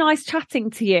so nice chatting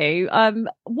to you.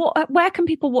 Where can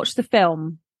people watch the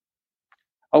film?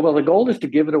 Oh, well, the goal is to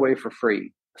give it away for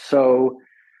free. So,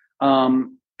 because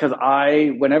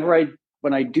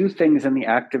when I do things in the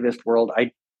activist world,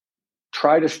 I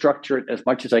try to structure it as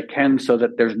much as I can so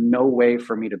that there's no way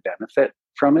for me to benefit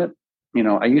from it.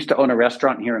 I used to own a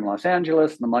restaurant here in Los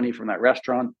Angeles, and the money from that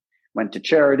restaurant went to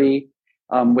charity.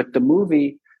 With the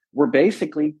movie, we're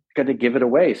basically going to give it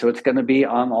away. So it's going to be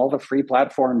on all the free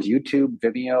platforms, YouTube,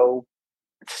 Vimeo,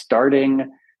 starting,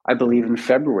 I believe, in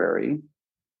February.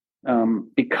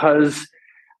 Because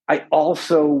I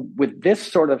also, with this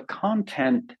sort of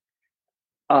content,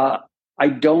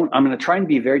 I'm going to try and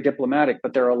be very diplomatic,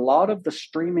 but there are a lot of the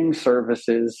streaming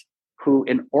services who,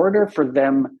 in order for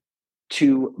them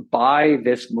to buy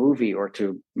this movie or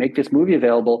to make this movie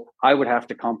available, I would have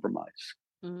to compromise.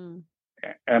 And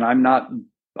I'm not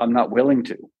willing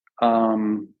to.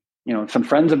 Some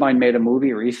friends of mine made a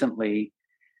movie recently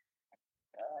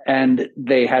and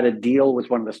they had a deal with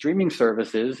one of the streaming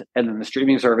services, and then the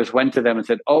streaming service went to them and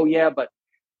said, oh yeah, but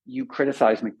you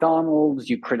criticize McDonald's,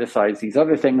 you criticize these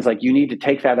other things, like you need to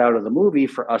take that out of the movie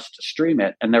for us to stream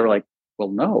it. And they were like,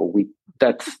 well, no, if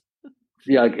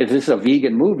this is a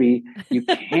vegan movie, you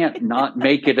can't not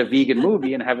make it a vegan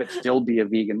movie and have it still be a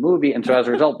vegan movie. And so as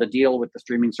a result, the deal with the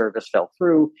streaming service fell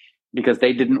through because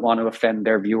they didn't want to offend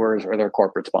their viewers or their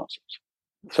corporate sponsors.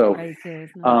 So,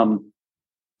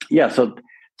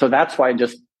 so that's why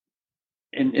just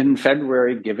in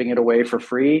February, giving it away for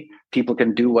free, people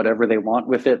can do whatever they want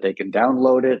with it. They can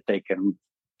download it, they can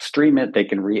stream it, they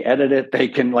can re-edit it. They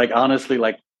can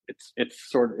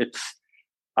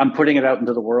I'm putting it out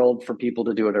into the world for people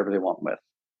to do whatever they want with.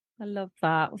 I love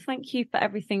that. Well, thank you for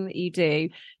everything that you do.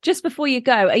 Just before you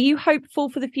go, are you hopeful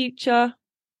for the future?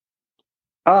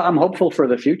 I'm hopeful for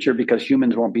the future because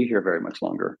humans won't be here very much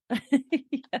longer. Yeah.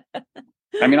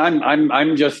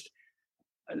 I'm just,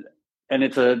 and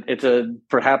it's a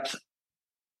perhaps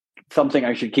something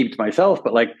I should keep to myself,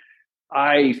 but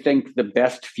I think the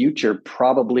best future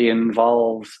probably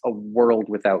involves a world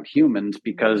without humans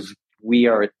because we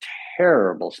are a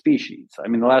terrible species.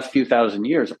 The last few thousand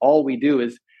years, all we do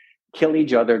is kill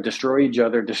each other, destroy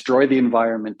the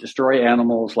environment, destroy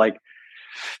animals.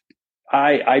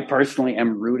 I personally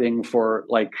am rooting for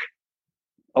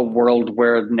a world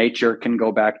where nature can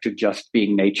go back to just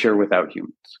being nature without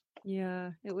humans.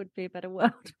 Yeah, it would be a better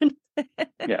world, wouldn't it?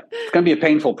 Yeah, it's going to be a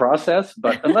painful process,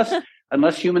 but unless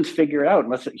humans figure it out,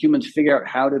 unless humans figure out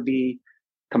how to be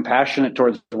compassionate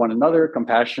towards one another,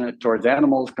 compassionate towards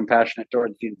animals, compassionate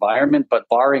towards the environment, but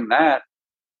barring that,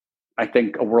 I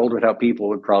think a world without people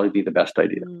would probably be the best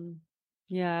idea.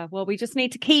 Yeah, well, we just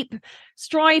need to keep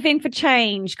striving for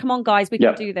change. Come on, guys, we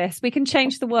can do this. We can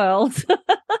change the world.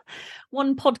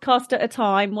 One podcast at a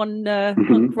time, one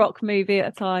punk rock movie at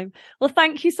a time. Well,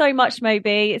 thank you so much,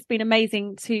 MOBY. It's been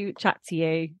amazing to chat to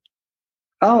you.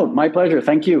 Oh, my pleasure.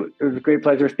 Thank you. It was a great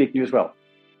pleasure speaking to you as well.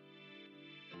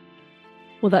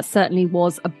 Well, that certainly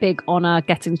was a big honour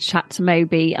getting to chat to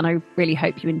MOBY, and I really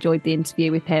hope you enjoyed the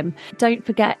interview with him. Don't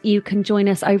forget, you can join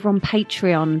us over on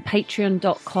Patreon,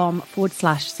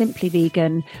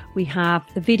 patreon.com/simplyvegan. We have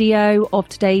the video of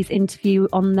today's interview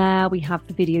on there. We have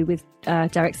the video with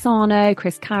Derek Sarno,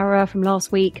 Chris Cara from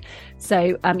last week.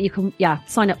 So you can,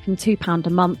 sign up from £2 a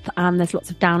month, and there's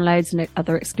lots of downloads and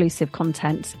other exclusive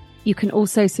content. You can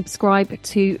also subscribe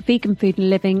to Vegan Food and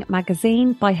Living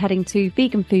magazine by heading to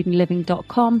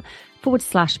veganfoodandliving.com.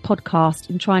 quince.com/podcast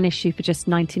and try an issue for just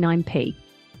 99p.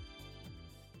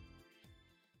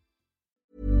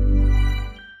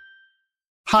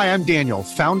 Hi, I'm Daniel,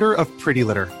 founder of Pretty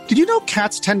Litter. Did you know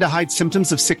cats tend to hide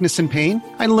symptoms of sickness and pain?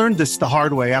 I learned this the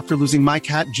hard way after losing my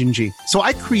cat, Gingy. So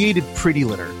I created Pretty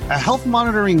Litter, a health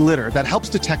monitoring litter that helps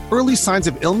detect early signs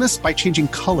of illness by changing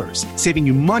colors, saving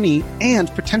you money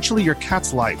and potentially your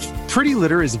cat's life. Pretty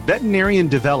Litter is veterinarian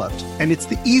developed, and it's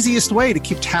the easiest way to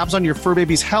keep tabs on your fur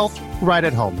baby's health right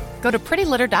at home. Go to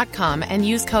prettylitter.com and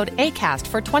use code ACAST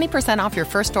for 20% off your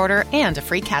first order and a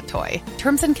free cat toy.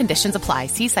 Terms and conditions apply.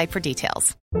 See site for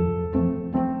details.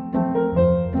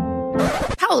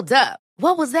 Hold up.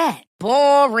 What was that?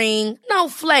 Boring. No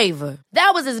flavor.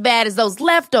 That was as bad as those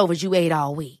leftovers you ate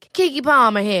all week. Keke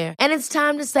Palmer here, and it's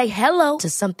time to say hello to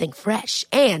something fresh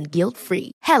and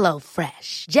guilt-free. Hello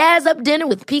Fresh. Jazz up dinner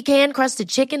with pecan-crusted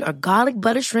chicken or garlic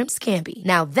butter shrimp scampi.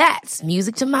 Now that's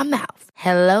music to my mouth.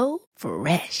 Hello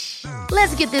Fresh.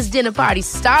 Let's get this dinner party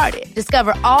started.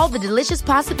 Discover all the delicious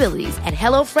possibilities at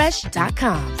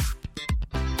hellofresh.com.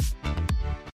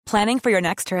 Planning for your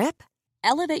next trip?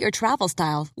 Elevate your travel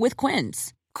style with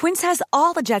Quince. Quince has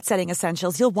all the jet-setting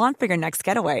essentials you'll want for your next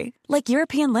getaway, like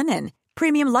European linen,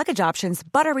 premium luggage options,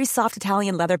 buttery soft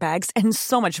Italian leather bags, and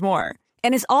so much more.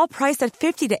 And is all priced at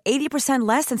 50 to 80%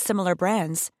 less than similar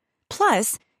brands.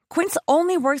 Plus, Quince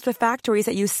only works with factories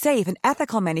that use safe and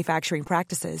ethical manufacturing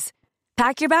practices.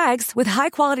 Pack your bags with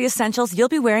high-quality essentials you'll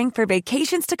be wearing for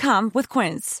vacations to come with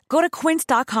Quince. Go to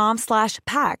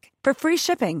quince.com/pack for free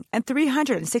shipping and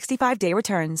 365-day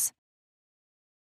returns.